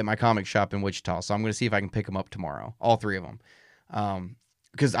them at my comic shop in Wichita. So I'm going to see if I can pick them up tomorrow. All three of them.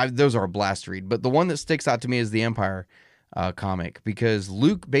 Because those are a blast to read. But the one that sticks out to me is the Empire comic, because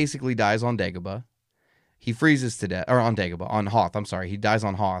Luke basically dies on Dagobah. He freezes to death, or on Dagobah, on Hoth. I'm sorry. He dies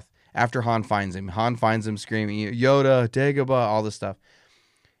on Hoth after Han finds him. Han finds him screaming, Yoda, Dagobah, all this stuff.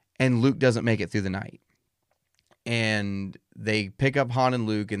 And Luke doesn't make it through the night. And they pick up Han and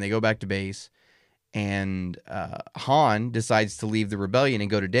Luke and they go back to base. And Han decides to leave the rebellion and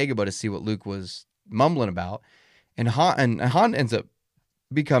go to Dagobah to see what Luke was mumbling about. And Han ends up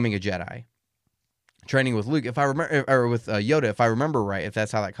becoming a Jedi, training with Luke, if I remember, or with Yoda, if I remember right, if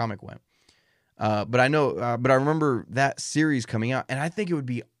that's how that comic went. But I remember that series coming out, and I think it would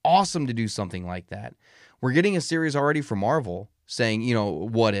be awesome to do something like that. We're getting a series already from Marvel saying,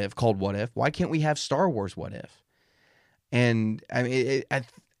 What If, called What If. Why can't we have Star Wars What If? And I mean, I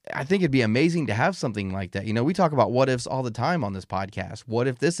think it'd be amazing to have something like that. We talk about what ifs all the time on this podcast. What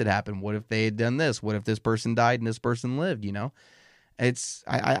if this had happened? What if they had done this? What if this person died and this person lived?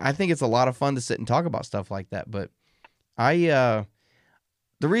 I think it's a lot of fun to sit and talk about stuff like that. But the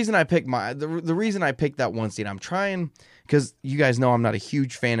reason I picked that one scene, I'm trying, because you guys know I'm not a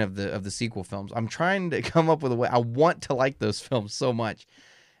huge fan of the sequel films. I'm trying to come up with a way. I want to like those films so much,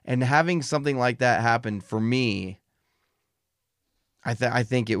 and having something like that happen for me, I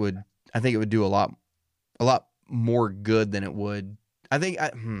think it would do a lot more good than it would. How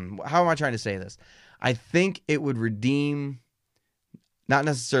am I trying to say this? I think it would redeem not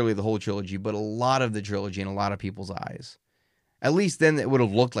necessarily the whole trilogy, but a lot of the trilogy in a lot of people's eyes. At least then it would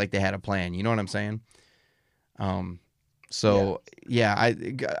have looked like they had a plan. You know what I'm saying? But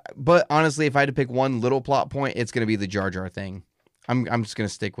honestly, if I had to pick one little plot point, it's going to be the Jar Jar thing. I'm just going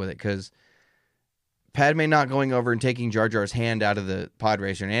to stick with it, because Padme not going over and taking Jar Jar's hand out of the pod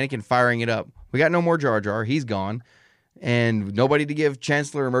racer and Anakin firing it up. We got no more Jar Jar. He's gone. And nobody to give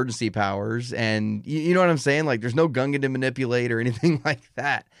Chancellor emergency powers. And you know what I'm saying? Like, there's no Gungan to manipulate or anything like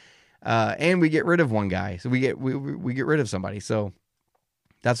that. And we get rid of one guy. So we get rid of somebody. So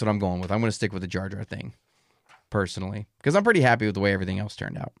that's what I'm going with. I'm going to stick with the Jar Jar thing, personally, because I'm pretty happy with the way everything else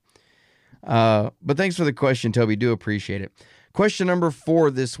turned out. But thanks for the question, Toby. Do appreciate it. Question number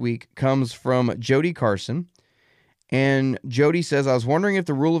 4 this week comes from Jody Carson. And Jody says, I was wondering if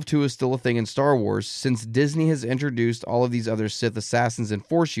the rule of 2 is still a thing in Star Wars, since Disney has introduced all of these other Sith assassins and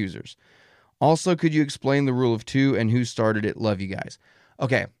Force users. Also, could you explain the rule of 2 and who started it? Love you guys.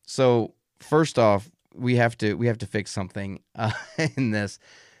 Okay, so first off, we have to fix something in this.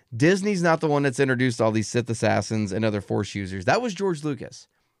 Disney's not the one that's introduced all these Sith assassins and other Force users. That was George Lucas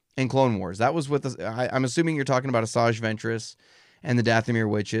in Clone Wars. That was with I'm assuming you're talking about Asajj Ventress and the Dathomir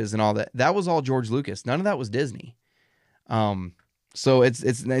witches and all that. That was all George Lucas. None of that was Disney. So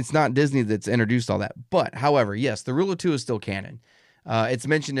it's not Disney that's introduced all that. But however, yes, the rule of 2 is still canon. It's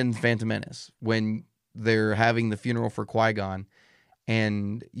mentioned in Phantom Menace when they're having the funeral for Qui-Gon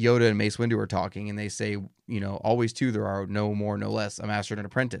and Yoda and Mace Windu are talking, and they say, always 2 there are, no more, no less, a master and an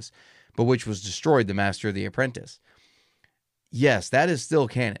apprentice. But which was destroyed, the master or the apprentice? Yes, that is still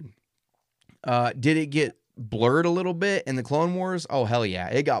canon. Did it get blurred a little bit in the Clone Wars? Oh, hell yeah.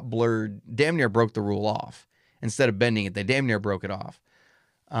 It got blurred. Damn near broke the rule off. Instead of bending it, they damn near broke it off.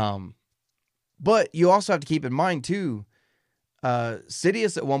 But you also have to keep in mind, too,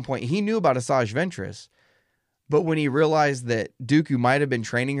 Sidious at one point, he knew about Asajj Ventress, but when he realized that Dooku might have been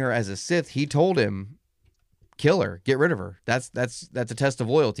training her as a Sith, he told him, kill her, get rid of her. That's a test of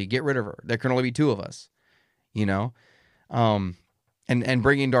loyalty. Get rid of her. There can only be 2 of us, And and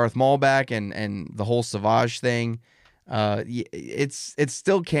bringing Darth Maul back and the whole Savage thing, it's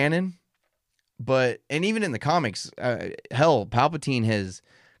still canon. But and even in the comics, hell, Palpatine has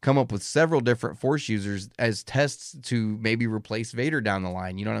come up with several different Force users as tests to maybe replace Vader down the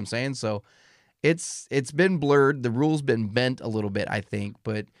line. You know what I'm saying? So it's been blurred. The rules been bent a little bit, I think,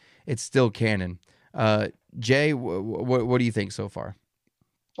 but it's still canon. Jay, what do you think so far?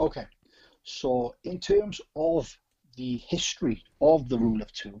 Okay, so in terms of the history of the Rule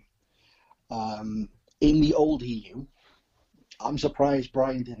of Two, in the old EU, I'm surprised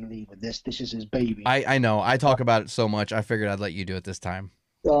Brian didn't lead with this. This is his baby. I know. I talk about it so much. I figured I'd let you do it this time.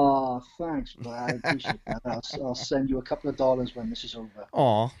 Oh, thanks, I appreciate that. I'll send you a couple of dollars when this is over.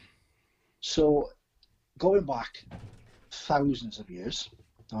 Aw. So, going back thousands of years,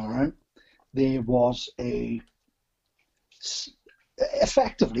 all right, there was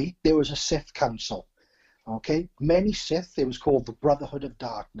effectively, there was a Sith Council, okay? Many Sith, it was called the Brotherhood of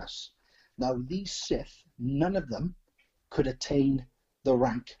Darkness. Now, these Sith, none of them could attain the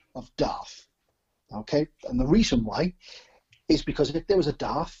rank of Darth, okay? And the reason why is because if there was a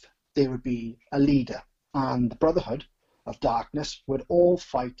Darth, there would be a leader, and the Brotherhood of Darkness would all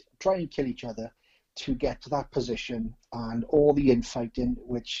fight, try and kill each other to get to that position, and all the infighting,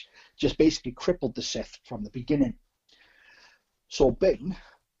 which just basically crippled the Sith from the beginning. So Bane,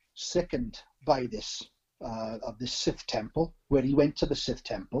 sickened by this, of the Sith Temple, where he went to the Sith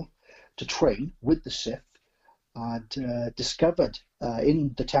Temple to train with the Sith, and discovered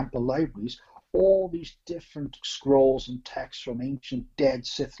in the temple libraries all these different scrolls and texts from ancient dead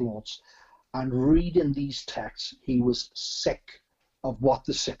Sith Lords. And reading these texts, he was sick of what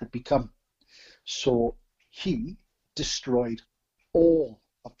the Sith had become. So he destroyed all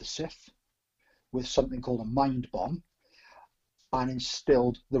of the Sith with something called a mind bomb and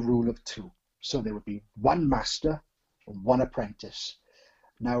instilled the Rule of Two. So there would be one master and one apprentice.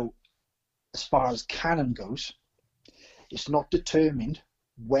 Now, as far as canon goes, it's not determined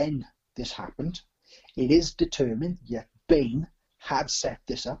when this happened. It is determined, yet Bane had set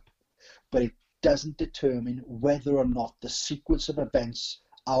this up, but it doesn't determine whether or not the sequence of events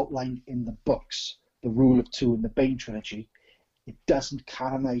outlined in the books, the Rule of Two and the Bane trilogy, it doesn't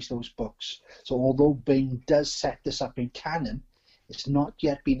canonize those books. So although Bane does set this up in canon, it's not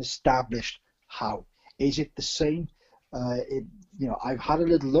yet been established how. Is it the same? I've had a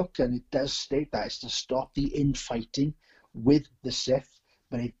little look, and it does state that it's to stop the infighting with the Sith,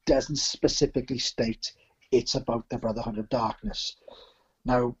 but it doesn't specifically state it's about the Brotherhood of Darkness.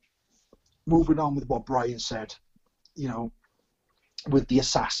 Now, moving on with what Brian said, with the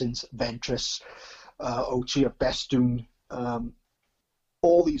assassins, Ventress, Ochia, Bestoon,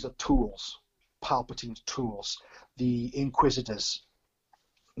 all these are tools, Palpatine's tools, the Inquisitors.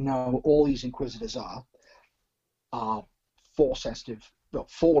 Now, all these Inquisitors are Force-sensitive,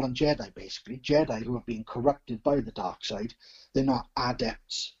 fallen Jedi, basically. Jedi who have been corrupted by the dark side. They're not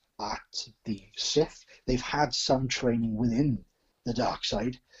adepts at the Sith. They've had some training within the dark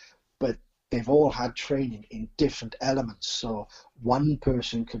side, but they've all had training in different elements. So one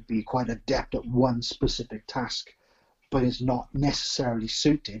person could be quite adept at one specific task, but is not necessarily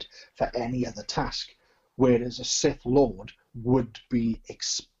suited for any other task. Whereas a Sith Lord would be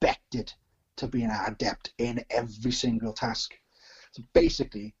expected to be an adept in every single task. So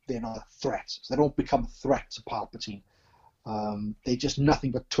basically, they're not a threat. So they don't become a threat to Palpatine. They're just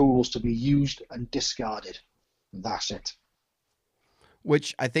nothing but tools to be used and discarded. And that's it.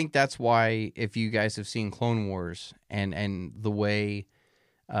 Which I think that's why, if you guys have seen Clone Wars and the way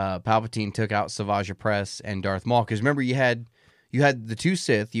Palpatine took out Savage Opress and Darth Maul, because remember you had the two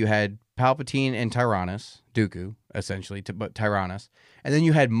Sith, you had Palpatine and Tyrannus, Dooku essentially, but Tyrannus, and then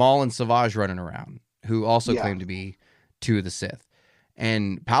you had Maul and Savage running around, who also claimed to be two of the Sith,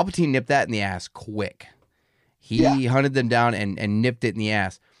 and Palpatine nipped that in the ass quick. He hunted them down and nipped it in the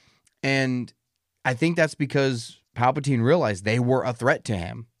ass, and I think that's because Palpatine realized they were a threat to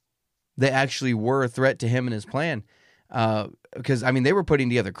him. They actually were a threat to him and his plan. Because, they were putting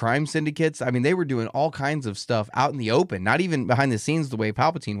together crime syndicates. They were doing all kinds of stuff out in the open, not even behind the scenes the way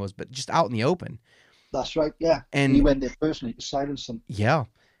Palpatine was, but just out in the open. That's right, yeah. And he went there personally to silence them. Yeah.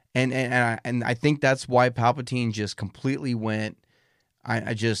 And I think that's why Palpatine just completely went,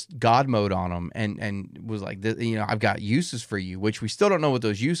 I just God mode on him and was like, I've got uses for you, which we still don't know what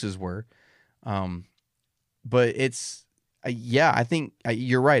those uses were. But it's, I think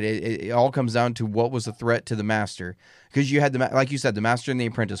you're right. It all comes down to what was a threat to the master, because you had like you said, the master and the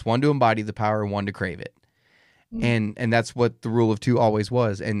apprentice, one to embody the power and one to crave it. And that's what the Rule of Two always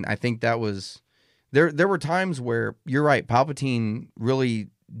was. And I think that was, there were times where, you're right, Palpatine really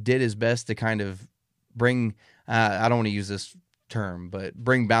did his best to kind of bring, I don't want to use this term, but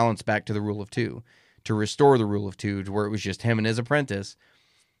bring balance back to the rule of two, to restore the rule of two to where it was just him and his apprentice.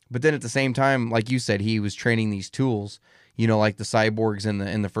 But then at the same time, like you said, he was training these tools, like the cyborgs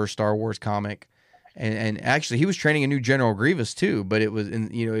in the first Star Wars comic. And actually he was training a new General Grievous too, but it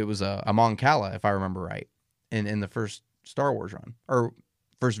was a Mon Cala, if I remember right, in the first Star Wars run, or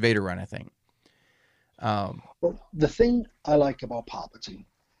first Vader run, I think. Well, the thing I like about Palpatine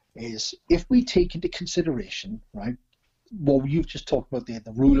is if we take into consideration, right, what you've just talked about there,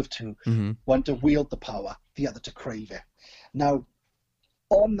 the rule of two, one to wield the power, the other to crave it. Now,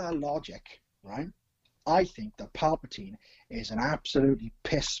 on that logic, right, I think that Palpatine is an absolutely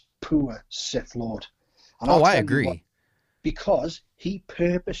piss-poor Sith Lord. And I agree. Because he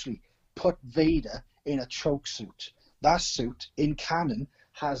purposely put Vader in a choke suit. That suit, in canon,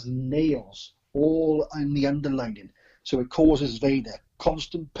 has nails all in the underlining. So it causes Vader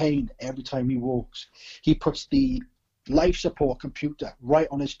constant pain every time he walks. He puts the life support computer right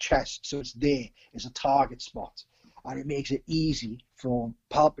on his chest, so it's there as a target spot. And it makes it easy for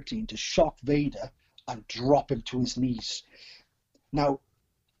Palpatine to shock Vader and drop him to his knees. Now,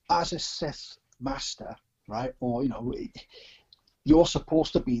 as a Sith master, right, or, you're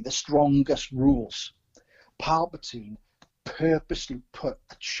supposed to be the strongest rules. Palpatine purposely put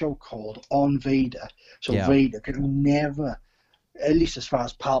a chokehold on Vader, so Vader could never, at least as far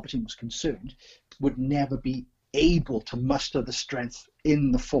as Palpatine was concerned, would never be able to muster the strength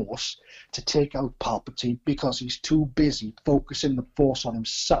in the Force to take out Palpatine, because he's too busy focusing the Force on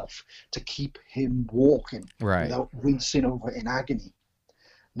himself to keep him walking without rinsing over in agony.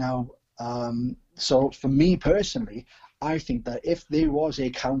 Now, so for me personally, I think that if there was a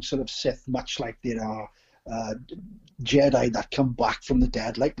Council of Sith, much like there are Jedi that come back from the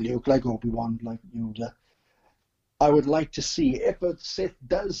dead, like Luke, like Obi-Wan, like Yoda, I would like to see if a Sith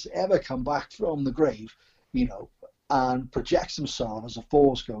does ever come back from the grave, and projects himself as a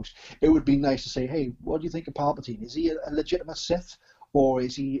Force ghost, it would be nice to say, hey, what do you think of Palpatine? Is he a legitimate Sith, or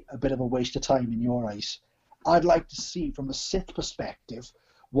is he a bit of a waste of time in your eyes? I'd like to see, from a Sith perspective,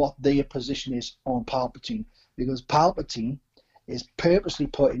 what their position is on Palpatine, because Palpatine is purposely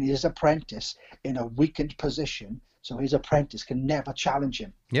putting his apprentice in a weakened position so his apprentice can never challenge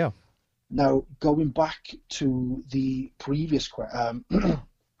him. Yeah. Now, going back to the previous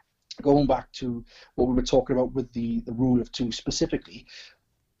going back to what we were talking about with the rule of two specifically,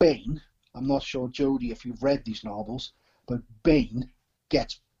 Bane, I'm not sure, Jody, if you've read these novels, but Bane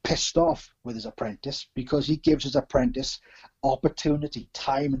gets pissed off with his apprentice because he gives his apprentice opportunity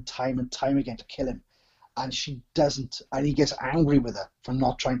time and time and time again to kill him, and she doesn't, and he gets angry with her for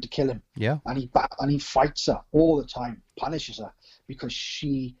not trying to kill him. Yeah. And he fights her all the time, punishes her because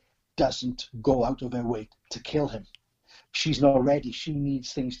she doesn't go out of her way to kill him. She's not ready. She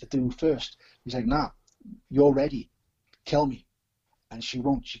needs things to do first. He's like, nah, you're ready. Kill me. And she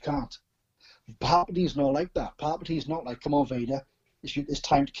won't. She can't. Palpatine's not like that. Palpatine's not like, come on, Vader, it's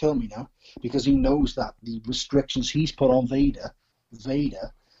time to kill me now. Because he knows that the restrictions he's put on Vader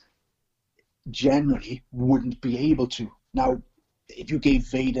generally wouldn't be able to. Now, if you gave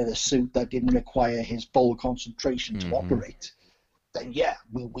Vader a suit that didn't require his full concentration to operate, then yeah,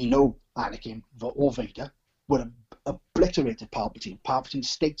 we know Anakin or Vader would have obliterated Palpatine. Palpatine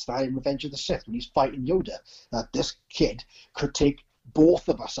states that in Revenge of the Sith when he's fighting Yoda, that this kid could take both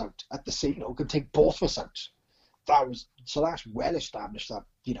of us out at the same, could take both of us out. That's well established that,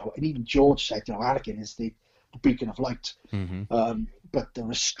 and even George said, Anakin is the beacon of light. But the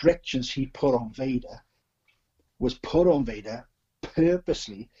restrictions he put on Vader was put on Vader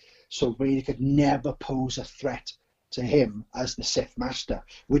purposely so Vader could never pose a threat to him as the Sith Master,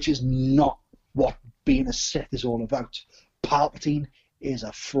 which is not what being a Sith is all about. Palpatine is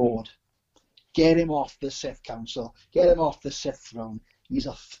a fraud. Get him off the Sith Council. Get him off the Sith throne. He's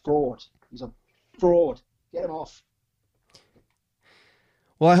a fraud. He's a fraud. Get him off.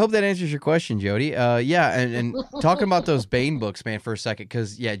 Well, I hope that answers your question, Jody. Yeah, and talking about those Bane books, man, for a second,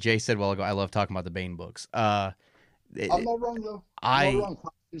 because, Jay said a while ago, I love talking about the Bane books. I'm not wrong, though. I'm not wrong.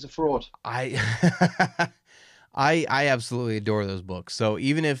 He's a fraud. I absolutely adore those books. So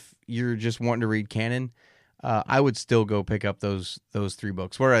even if you're just wanting to read canon, I would still go pick up those three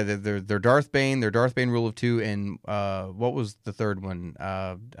books. What are they? They're Darth Bane, they're Darth Bane Rule of Two, and what was the third one?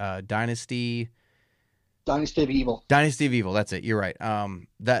 Dynasty of Evil. Dynasty of Evil. That's it. You're right.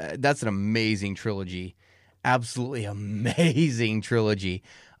 That's an amazing trilogy, absolutely amazing trilogy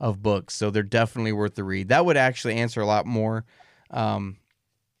of books. So they're definitely worth the read. That would actually answer a lot more.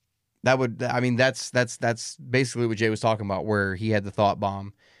 That's basically what Jay was talking about, where he had the thought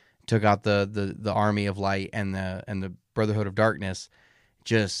bomb, took out the army of light and the Brotherhood of Darkness.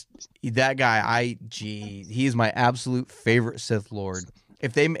 Just that guy, he's my absolute favorite Sith Lord.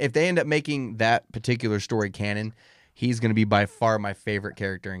 If they end up making that particular story canon, he's going to be by far my favorite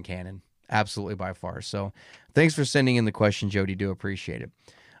character in canon. Absolutely by far. So thanks for sending in the question, Jody. Do appreciate it.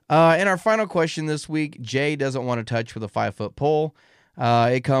 And our final question this week, Jay doesn't want to touch with a 5-foot pole.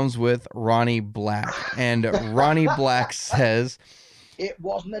 It comes with Ronnie Black. And Ronnie Black says... It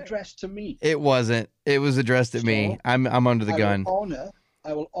wasn't addressed to me. It wasn't. It was addressed at me. I'm under the gun.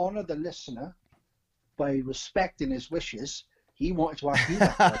 I will honor the listener by respecting his wishes. He wanted to ask me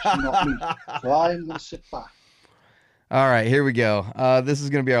that question, not me. So I'm going to sit back. All right, here we go. This is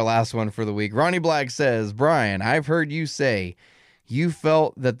going to be our last one for the week. Ronnie Black says, Brian, I've heard you say you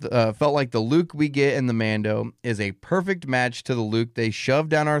felt like the Luke we get in the Mando is a perfect match to the Luke they shoved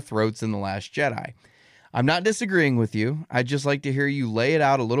down our throats in The Last Jedi. I'm not disagreeing with you. I'd just like to hear you lay it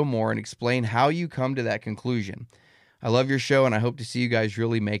out a little more and explain how you come to that conclusion. I love your show, and I hope to see you guys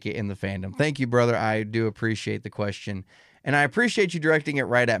really make it in the fandom. Thank you, brother. I do appreciate the question, and I appreciate you directing it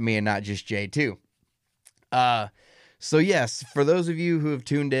right at me and not just Jay, too. So, yes, for those of you who have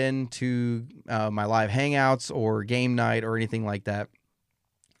tuned in to my live hangouts or game night or anything like that,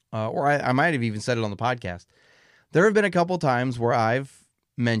 or I might have even said it on the podcast, there have been a couple times where I've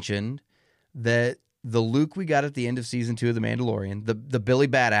mentioned that the Luke we got at the end of season 2 of The Mandalorian, the Billy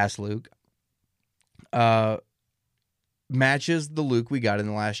Badass Luke, matches the Luke we got in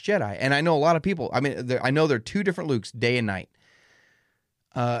The Last Jedi. And I know a lot of people, I know there are two different Lukes, day and night,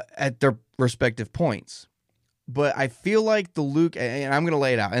 at their respective points. But I feel like the Luke, and I'm going to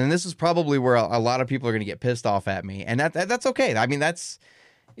lay it out, and this is probably where a lot of people are going to get pissed off at me. And that's okay. I mean, if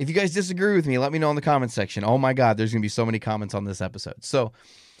you guys disagree with me, let me know in the comments section. Oh my God, there's going to be so many comments on this episode. So,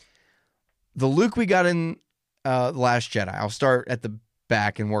 the Luke we got in The Last Jedi, I'll start at the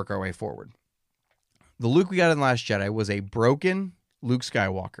back and work our way forward. The Luke we got in The Last Jedi was a broken Luke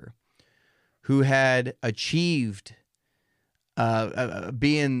Skywalker who had achieved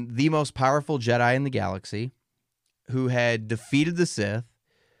being the most powerful Jedi in the galaxy, who had defeated the Sith,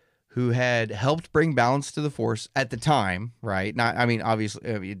 who had helped bring balance to the Force at the time, right?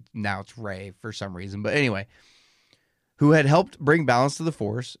 Obviously, now it's Rey for some reason, but anyway, who had helped bring balance to the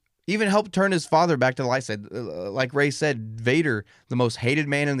Force, even helped turn his father back to the light side. Like Rey said, Vader, the most hated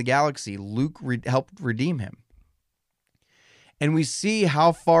man in the galaxy, Luke helped redeem him. And we see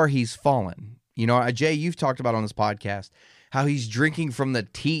how far he's fallen. You know, Jay, you've talked about on this podcast how he's drinking from the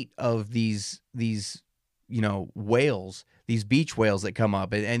teat of these whales, these beach whales that come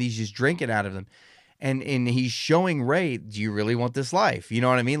up, and he's just drinking out of them. And he's showing Rey, do you really want this life? You know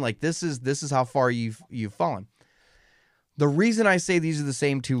what I mean? Like, this is how far you've fallen. The reason I say these are the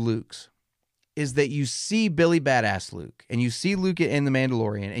same two Lukes is that you see Billy Badass Luke, and you see Luke in The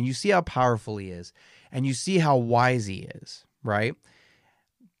Mandalorian, and you see how powerful he is, and you see how wise he is, right?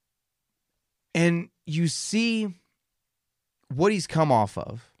 And you see what he's come off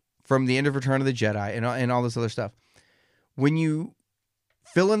of from the end of Return of the Jedi and all this other stuff. When you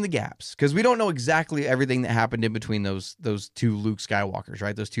fill in the gaps, because we don't know exactly everything that happened in between those two Luke Skywalkers,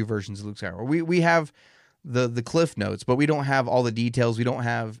 right? Those two versions of Luke Skywalker. We have the cliff notes, but we don't have all the details. We don't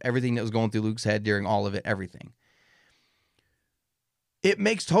have everything that was going through Luke's head during all of it, everything. It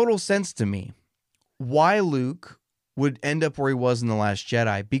makes total sense to me why Luke would end up where he was in The Last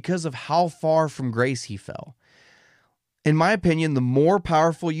Jedi, because of how far from grace he fell. In my opinion, the more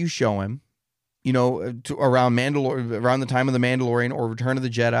powerful you show him, around the time of The Mandalorian or Return of the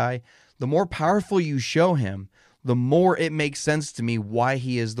Jedi, the more powerful you show him, the more it makes sense to me why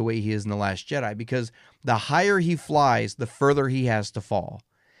he is the way he is in The Last Jedi, because the higher he flies, the further he has to fall.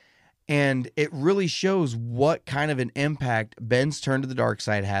 And it really shows what kind of an impact Ben's turn to the dark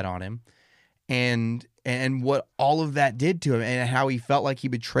side had on him, and what all of that did to him, and how he felt like he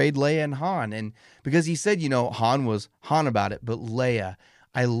betrayed Leia and Han. And because he said, Han was Han about it, but Leia,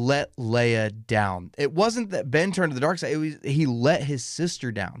 I let Leia down. It wasn't that Ben turned to the dark side. It was he let his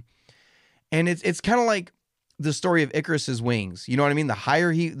sister down. And it's kind of like the story of Icarus's wings. You know what I mean?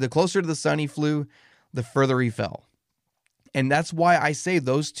 The closer to the sun he flew, the further he fell. And that's why I say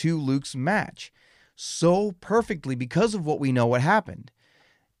those two Lukes match so perfectly, because of what we know what happened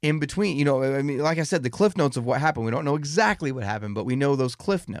in between. Like I said, the cliff notes of what happened. We don't know exactly what happened, but we know those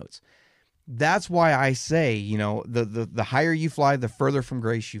cliff notes. That's why I say, the higher you fly, the further from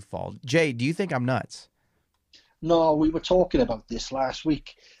grace you fall. Jay, do you think I'm nuts? No, we were talking about this last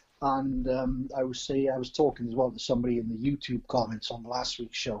week, and I was talking as well to somebody in the YouTube comments on last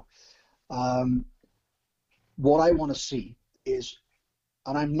week's show. What I want to see is,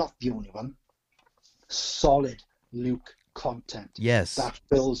 and I'm not the only one, solid Luke content. Yes. That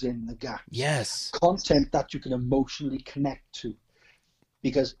fills in the gaps. Yes. Content that you can emotionally connect to.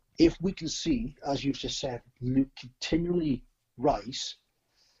 Because if we can see, as you've just said, Luke continually rise,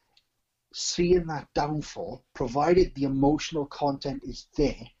 seeing that downfall, provided the emotional content is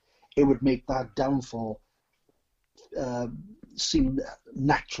there, it would make that downfall seem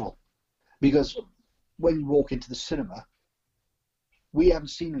natural. Because when you walk into the cinema, we haven't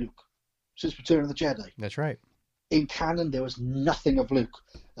seen Luke since Return of the Jedi. That's right. In canon, there was nothing of Luke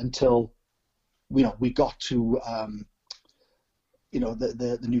until we got to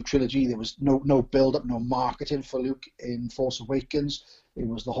the new trilogy. There was no build up, no marketing for Luke in Force Awakens. It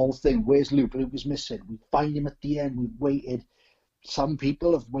was the whole thing. Where's Luke? Luke was missing. We find him at the end. We waited. Some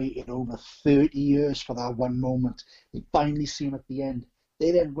people have waited over 30 years for that one moment. They finally see him at the end.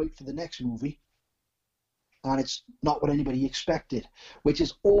 They then wait for the next movie, and it's not what anybody expected, which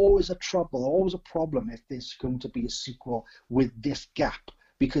is always a trouble, always a problem if there's going to be a sequel with this gap,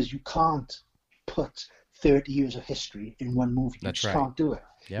 because you can't put 30 years of history in one movie. You just can't do it.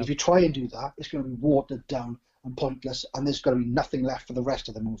 Yep. If you try and do that, it's going to be watered down and pointless, and there's going to be nothing left for the rest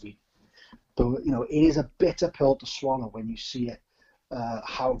of the movie. So, it is a bitter pill to swallow when you see it,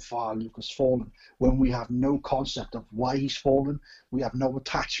 how far Luke has fallen, when we have no concept of why he's fallen. We have no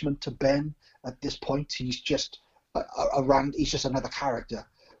attachment to Ben at this point. He's just he's just another character.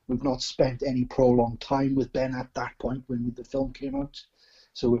 We've not spent any prolonged time with Ben at that point when the film came out.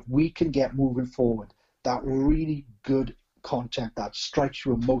 So if we can get moving forward, that really good content that strikes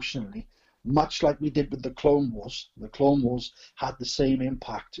you emotionally, much like we did with the Clone Wars. The Clone Wars had the same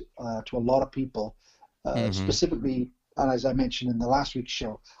impact to a lot of people, specifically, and as I mentioned in the last week's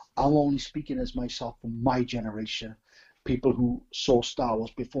show, I'm only speaking as myself from my generation, people who saw Star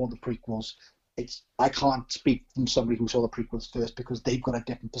Wars before the prequels. I can't speak from somebody who saw the prequels first because they've got a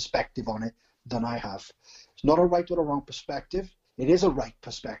different perspective on it than I have. It's not a right or a wrong perspective. It is a right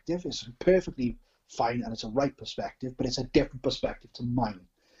perspective. It's perfectly fine and it's a right perspective, but it's a different perspective to mine.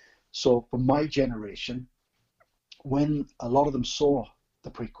 So for my generation, when a lot of them saw the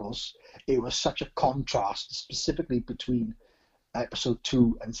prequels, it was such a contrast, specifically between episode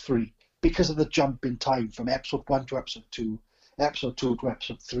 2 and 3, because of the jump in time from episode 1 to episode 2, episode 2 to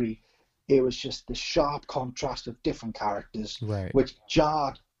episode 3. It was just the sharp contrast of different characters, right, which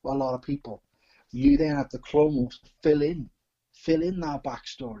jarred a lot of people. You then have the Clone Wars fill in that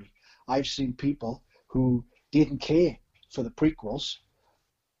backstory. I've seen people who didn't care for the prequels.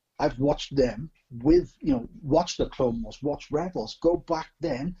 I've watched them watch the Clone Wars, watch Rebels, go back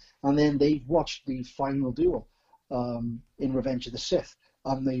then, and then they've watched the final duel in Revenge of the Sith,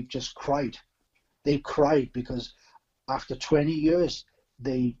 and they've just cried. They've cried because after 20 years,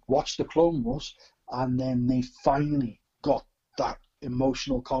 they watched the Clone Wars, and then they finally got that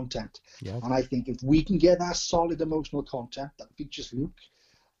emotional content. Yep. And I think if we can get that solid emotional content that features Luke,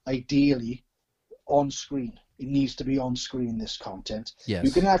 ideally on screen. It needs to be on screen, this content. Yes.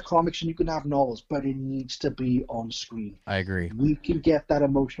 You can have comics and you can have novels, but it needs to be on screen. I agree. We can get that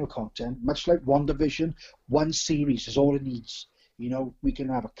emotional content, much like WandaVision. One series is all it needs. We can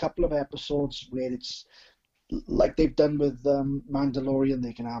have a couple of episodes where it's like they've done with Mandalorian.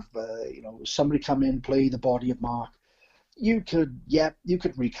 They can have somebody come in, play the body of Mark. You could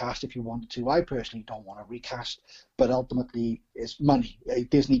recast if you wanted to. I personally don't want to recast, but ultimately it's money.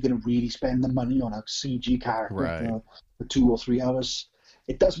 Disney going to really spend the money on a CG character for 2 or 3 hours?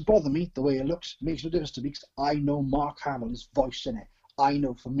 It doesn't bother me the way it looks. It makes no difference to me because I know Mark Hamill is voicing it. I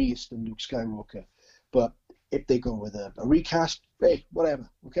know for me it's still Luke Skywalker. But if they go with a recast, hey, whatever.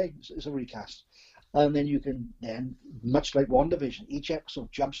 Okay, it's a recast. And then you can much like WandaVision, each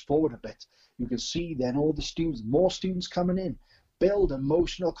episode jumps forward a bit. You can see then all the students, more students coming in, build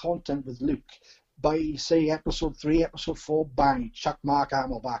emotional content with Luke. By, say, episode 3, episode 4, bang, chuck Mark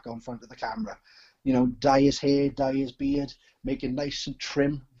Hamill back on front of the camera. Dye his hair, dye his beard, make him nice and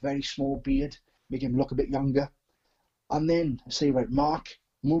trim, very small beard, make him look a bit younger. And then say, right, Mark,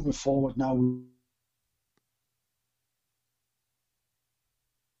 moving forward now.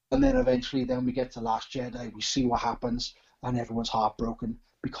 And then eventually we get to Last Jedi, we see what happens, and everyone's heartbroken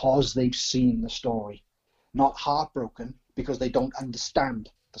because they've seen the story. Not heartbroken because they don't understand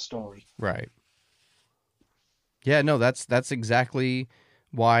the story. Right. Yeah, no, that's exactly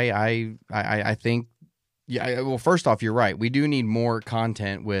why I think, well, first off, you're right. We do need more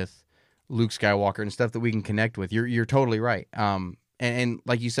content with Luke Skywalker and stuff that we can connect with. You're totally right. And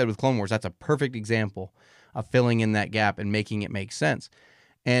like you said with Clone Wars, that's a perfect example of filling in that gap and making it make sense.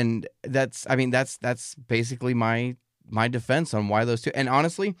 And that's basically my defense on why those two. And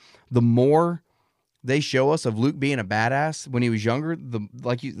honestly, the more they show us of Luke being a badass when he was younger,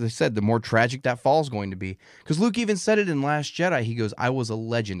 like you said, the more tragic that fall is going to be. Because Luke even said it in Last Jedi. He goes, "I was a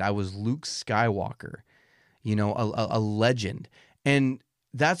legend. I was Luke Skywalker, a legend." And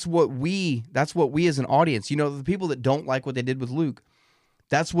that's what we as an audience, the people that don't like what they did with Luke,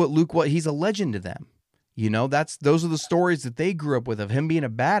 that's what Luke, he's a legend to them. Those are the stories that they grew up with, of him being a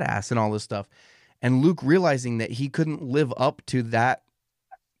badass and all this stuff. And Luke realizing that he couldn't live up to that,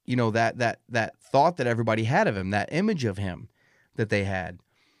 that thought that everybody had of him, that image of him that they had.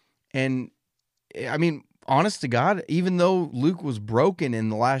 And I mean, honest to God, even though Luke was broken in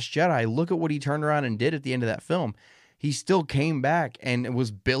The Last Jedi, look at what he turned around and did at the end of that film. He still came back and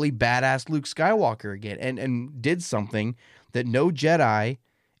was Billy Badass Luke Skywalker again, and did something that no Jedi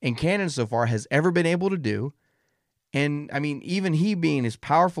in canon so far has ever been able to do. And I mean, even he being as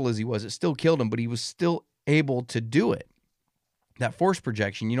powerful as he was, it still killed him, but he was still able to do it. That force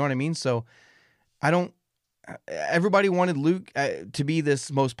projection, you know what I mean? So everybody wanted Luke to be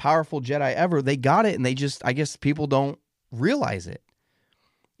this most powerful Jedi ever. They got it, and I guess people don't realize it.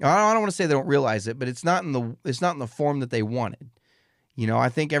 I don't want to say they don't realize it, but it's not in the form that they wanted. I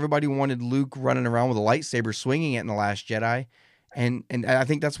think everybody wanted Luke running around with a lightsaber, swinging it in The Last Jedi, and I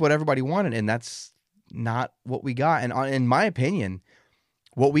think that's what everybody wanted, and that's not what we got. And in my opinion,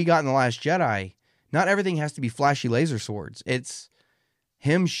 what we got in The Last Jedi, not everything has to be flashy laser swords. It's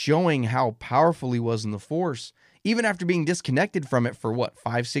him showing how powerful he was in the Force, even after being disconnected from it for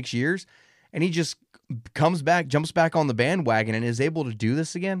 5-6 years, and he just comes back, jumps back on the bandwagon, and is able to do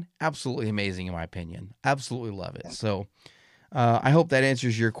this again. Absolutely amazing, in my opinion. Absolutely love it. So I hope that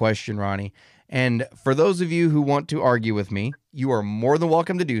answers your question, Ronnie. And for those of you who want to argue with me, you are more than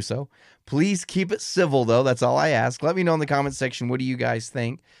welcome to do so. Please keep it civil, though. That's all I ask. Let me know in the comment section, what do you guys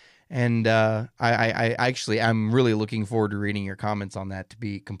think? And I'm really looking forward to reading your comments on that, to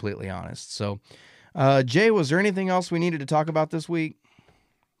be completely honest. So, Jay, was there anything else we needed to talk about this week?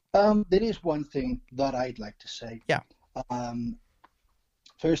 There is one thing that I'd like to say. Yeah.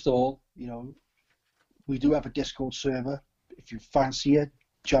 First of all, we do have a Discord server. If you fancy it,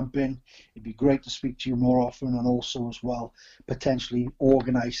 jump in. It'd be great to speak to you more often, and also as well, potentially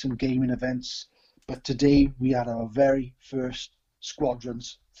organize some gaming events. But today we had our very first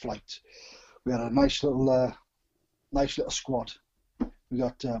Squadrons flight. We had a nice little squad. We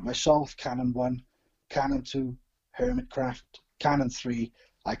got myself, Cannon 1, Cannon 2, Hermitcraft, Cannon 3,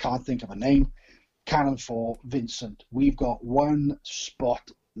 I can't think of a name, Cannon 4, Vincent. We've got one spot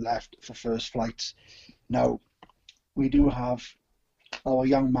left for first flights. Now, we do have our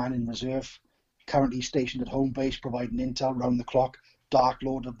young man in reserve, currently stationed at home base, providing intel round the clock, Dark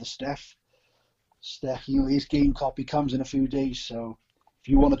Lord of the Steph. His game copy comes in a few days, so if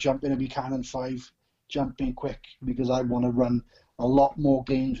you want to jump in and be Cannon 5, jump in quick, because I want to run a lot more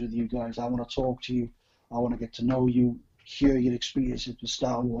games with you guys. I want to talk to you. I want to get to know you, hear your experiences with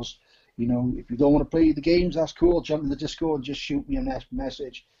Star Wars. If you don't want to play the games, that's cool. Jump in the Discord and just shoot me a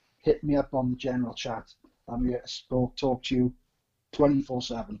message. Hit me up on the general chat. I'm here to talk to you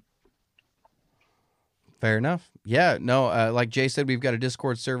 24/7. Fair enough. Yeah, no, like Jay said, we've got a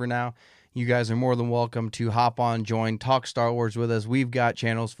Discord server now. You guys are more than welcome to hop on, join, talk Star Wars with us. We've got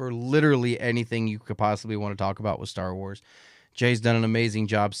channels for literally anything you could possibly want to talk about with Star Wars. Jay's done an amazing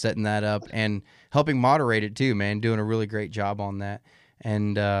job setting that up and helping moderate it too, man. Doing a really great job on that.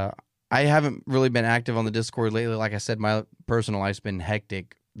 And I haven't really been active on the Discord lately. Like I said, my personal life's been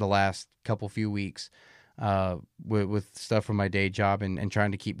hectic the last few weeks. With stuff from my day job and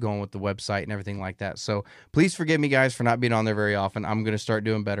trying to keep going with the website and everything like that. So please forgive me, guys, for not being on there very often. I'm going to start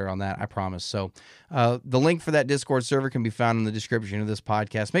doing better on that, I promise. So the link for that Discord server can be found in the description of this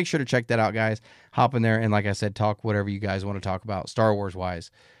podcast. Make sure to check that out, guys. Hop in there and, like I said, talk whatever you guys want to talk about Star Wars-wise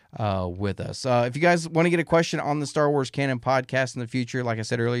with us. If you guys want to get a question on the Star Wars Canon podcast in the future, like I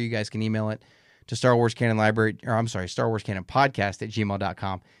said earlier, you guys can email it to Star Wars Canon Podcast at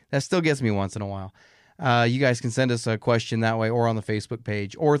gmail.com. That still gets me once in a while. You guys can send us a question that way, or on the Facebook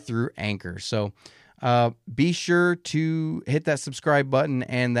page, or through Anchor. So be sure to hit that subscribe button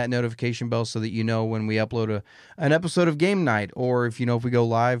and that notification bell so that you know when we upload an episode of Game Night, or if we go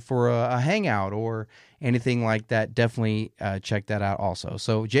live for a hangout or anything like that. Definitely check that out also.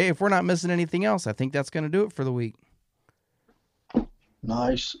 So, Jay, if we're not missing anything else, I think that's going to do it for the week.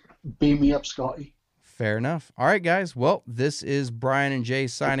 Nice. Beam me up, Scotty. Fair enough. All right, guys. Well, this is Brian and Jay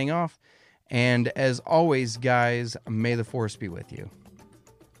signing off. And as always, guys, may the Force be with you.